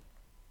Lebowski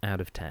out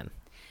of 10?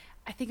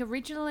 I think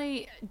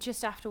originally,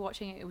 just after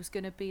watching it, it was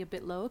going to be a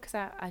bit lower because,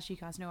 as you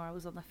guys know, I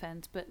was on the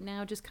fence. But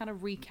now, just kind of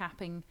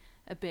recapping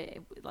a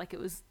bit, like it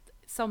was,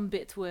 some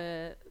bits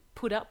were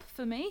put up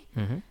for me.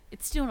 Mm-hmm.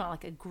 It's still not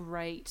like a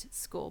great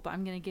score, but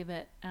I'm going to give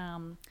it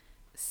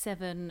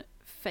 7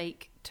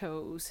 fake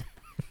toes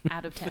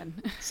out of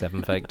 10.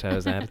 7 fake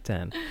toes out of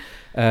 10.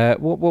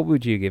 What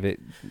would you give it?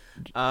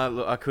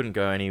 Look, I couldn't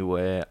go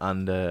anywhere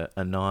under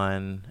a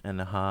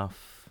 9.5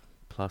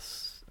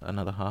 plus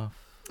another half.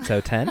 So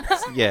 10?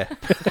 Yeah.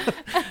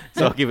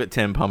 So I'll give it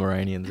 10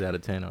 Pomeranians out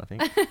of 10, I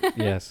think.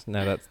 Yes.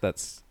 No,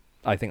 that's.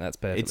 I think that's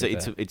perfect.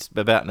 It's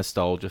about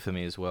nostalgia for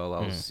me as well. I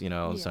was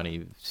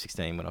only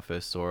 16 when I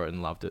first saw it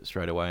and loved it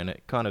straight away, and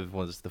it kind of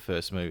was the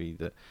first movie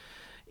that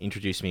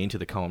introduced me into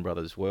the Coen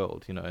Brothers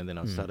world, you know, and then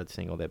I started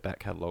seeing all their back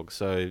catalogue.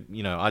 So,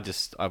 you know,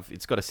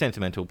 it's got a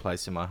sentimental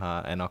place in my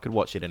heart, and I could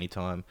watch it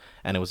anytime,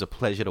 and it was a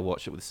pleasure to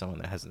watch it with someone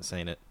that hasn't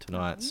seen it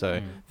tonight.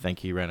 So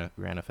thank you,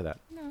 Rhianna, for that.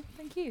 No,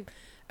 thank you.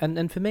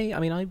 And for me, I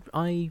mean,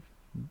 I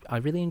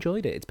really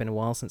enjoyed it. It's been a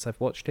while since I've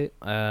watched it,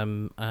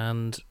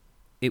 and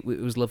it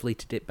was lovely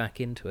to dip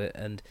back into it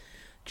and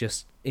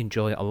just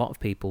enjoy a lot of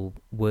people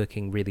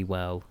working really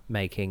well,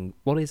 making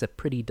what is a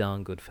pretty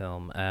darn good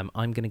film.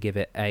 I'm going to give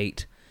it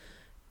 8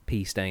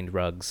 pea-stained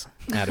rugs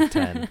out of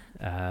 10.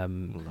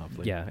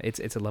 Lovely. Yeah,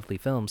 it's a lovely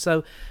film.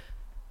 So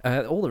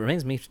all that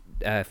remains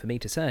for me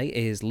to say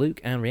is, Luke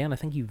and Rhianna,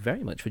 thank you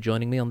very much for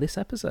joining me on this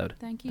episode.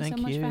 Thank you so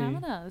much for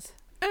having us.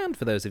 And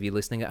for those of you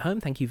listening at home,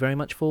 thank you very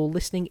much for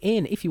listening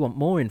in. If you want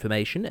more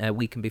information,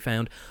 we can be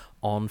found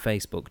on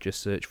Facebook.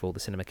 Just search for the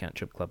Cinema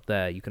Catch-Up Club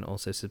there. You can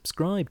also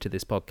subscribe to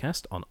this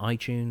podcast on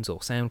iTunes or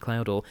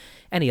SoundCloud or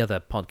any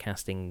other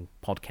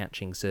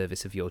podcatching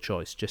service of your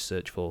choice. Just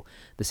search for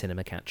the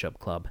Cinema Catch-Up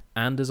Club.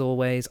 And as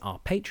always, our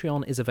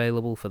Patreon is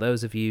available for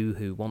those of you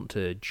who want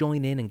to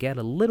join in and get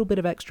a little bit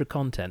of extra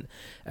content.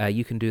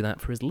 You can do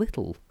that for as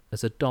little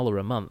as $1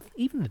 a month.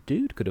 Even the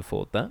dude could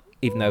afford that,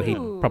 even though he'd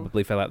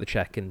probably fill out the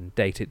check and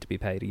date it to be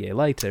paid a year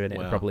later, and it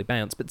would probably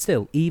bounce. But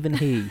still, even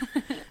he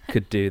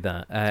could do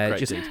that.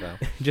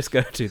 Just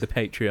go to the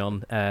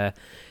Patreon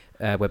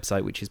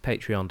website, which is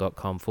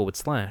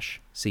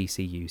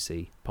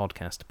patreon.com/CCUC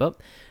podcast. But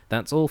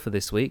that's all for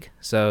this week.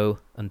 So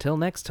until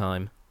next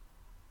time,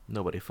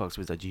 nobody fucks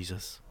with a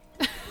Jesus.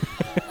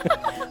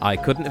 I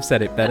couldn't have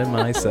said it better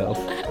myself.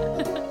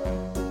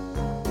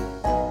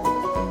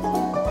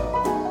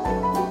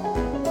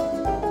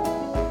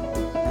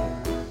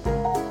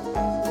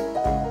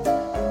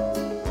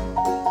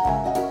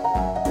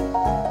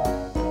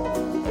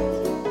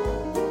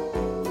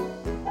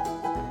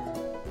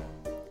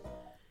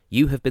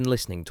 You have been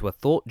listening to a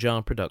Thought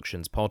Jar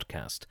Productions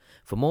podcast.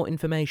 For more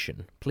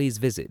information, please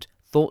visit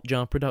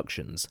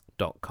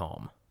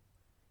thoughtjarproductions.com.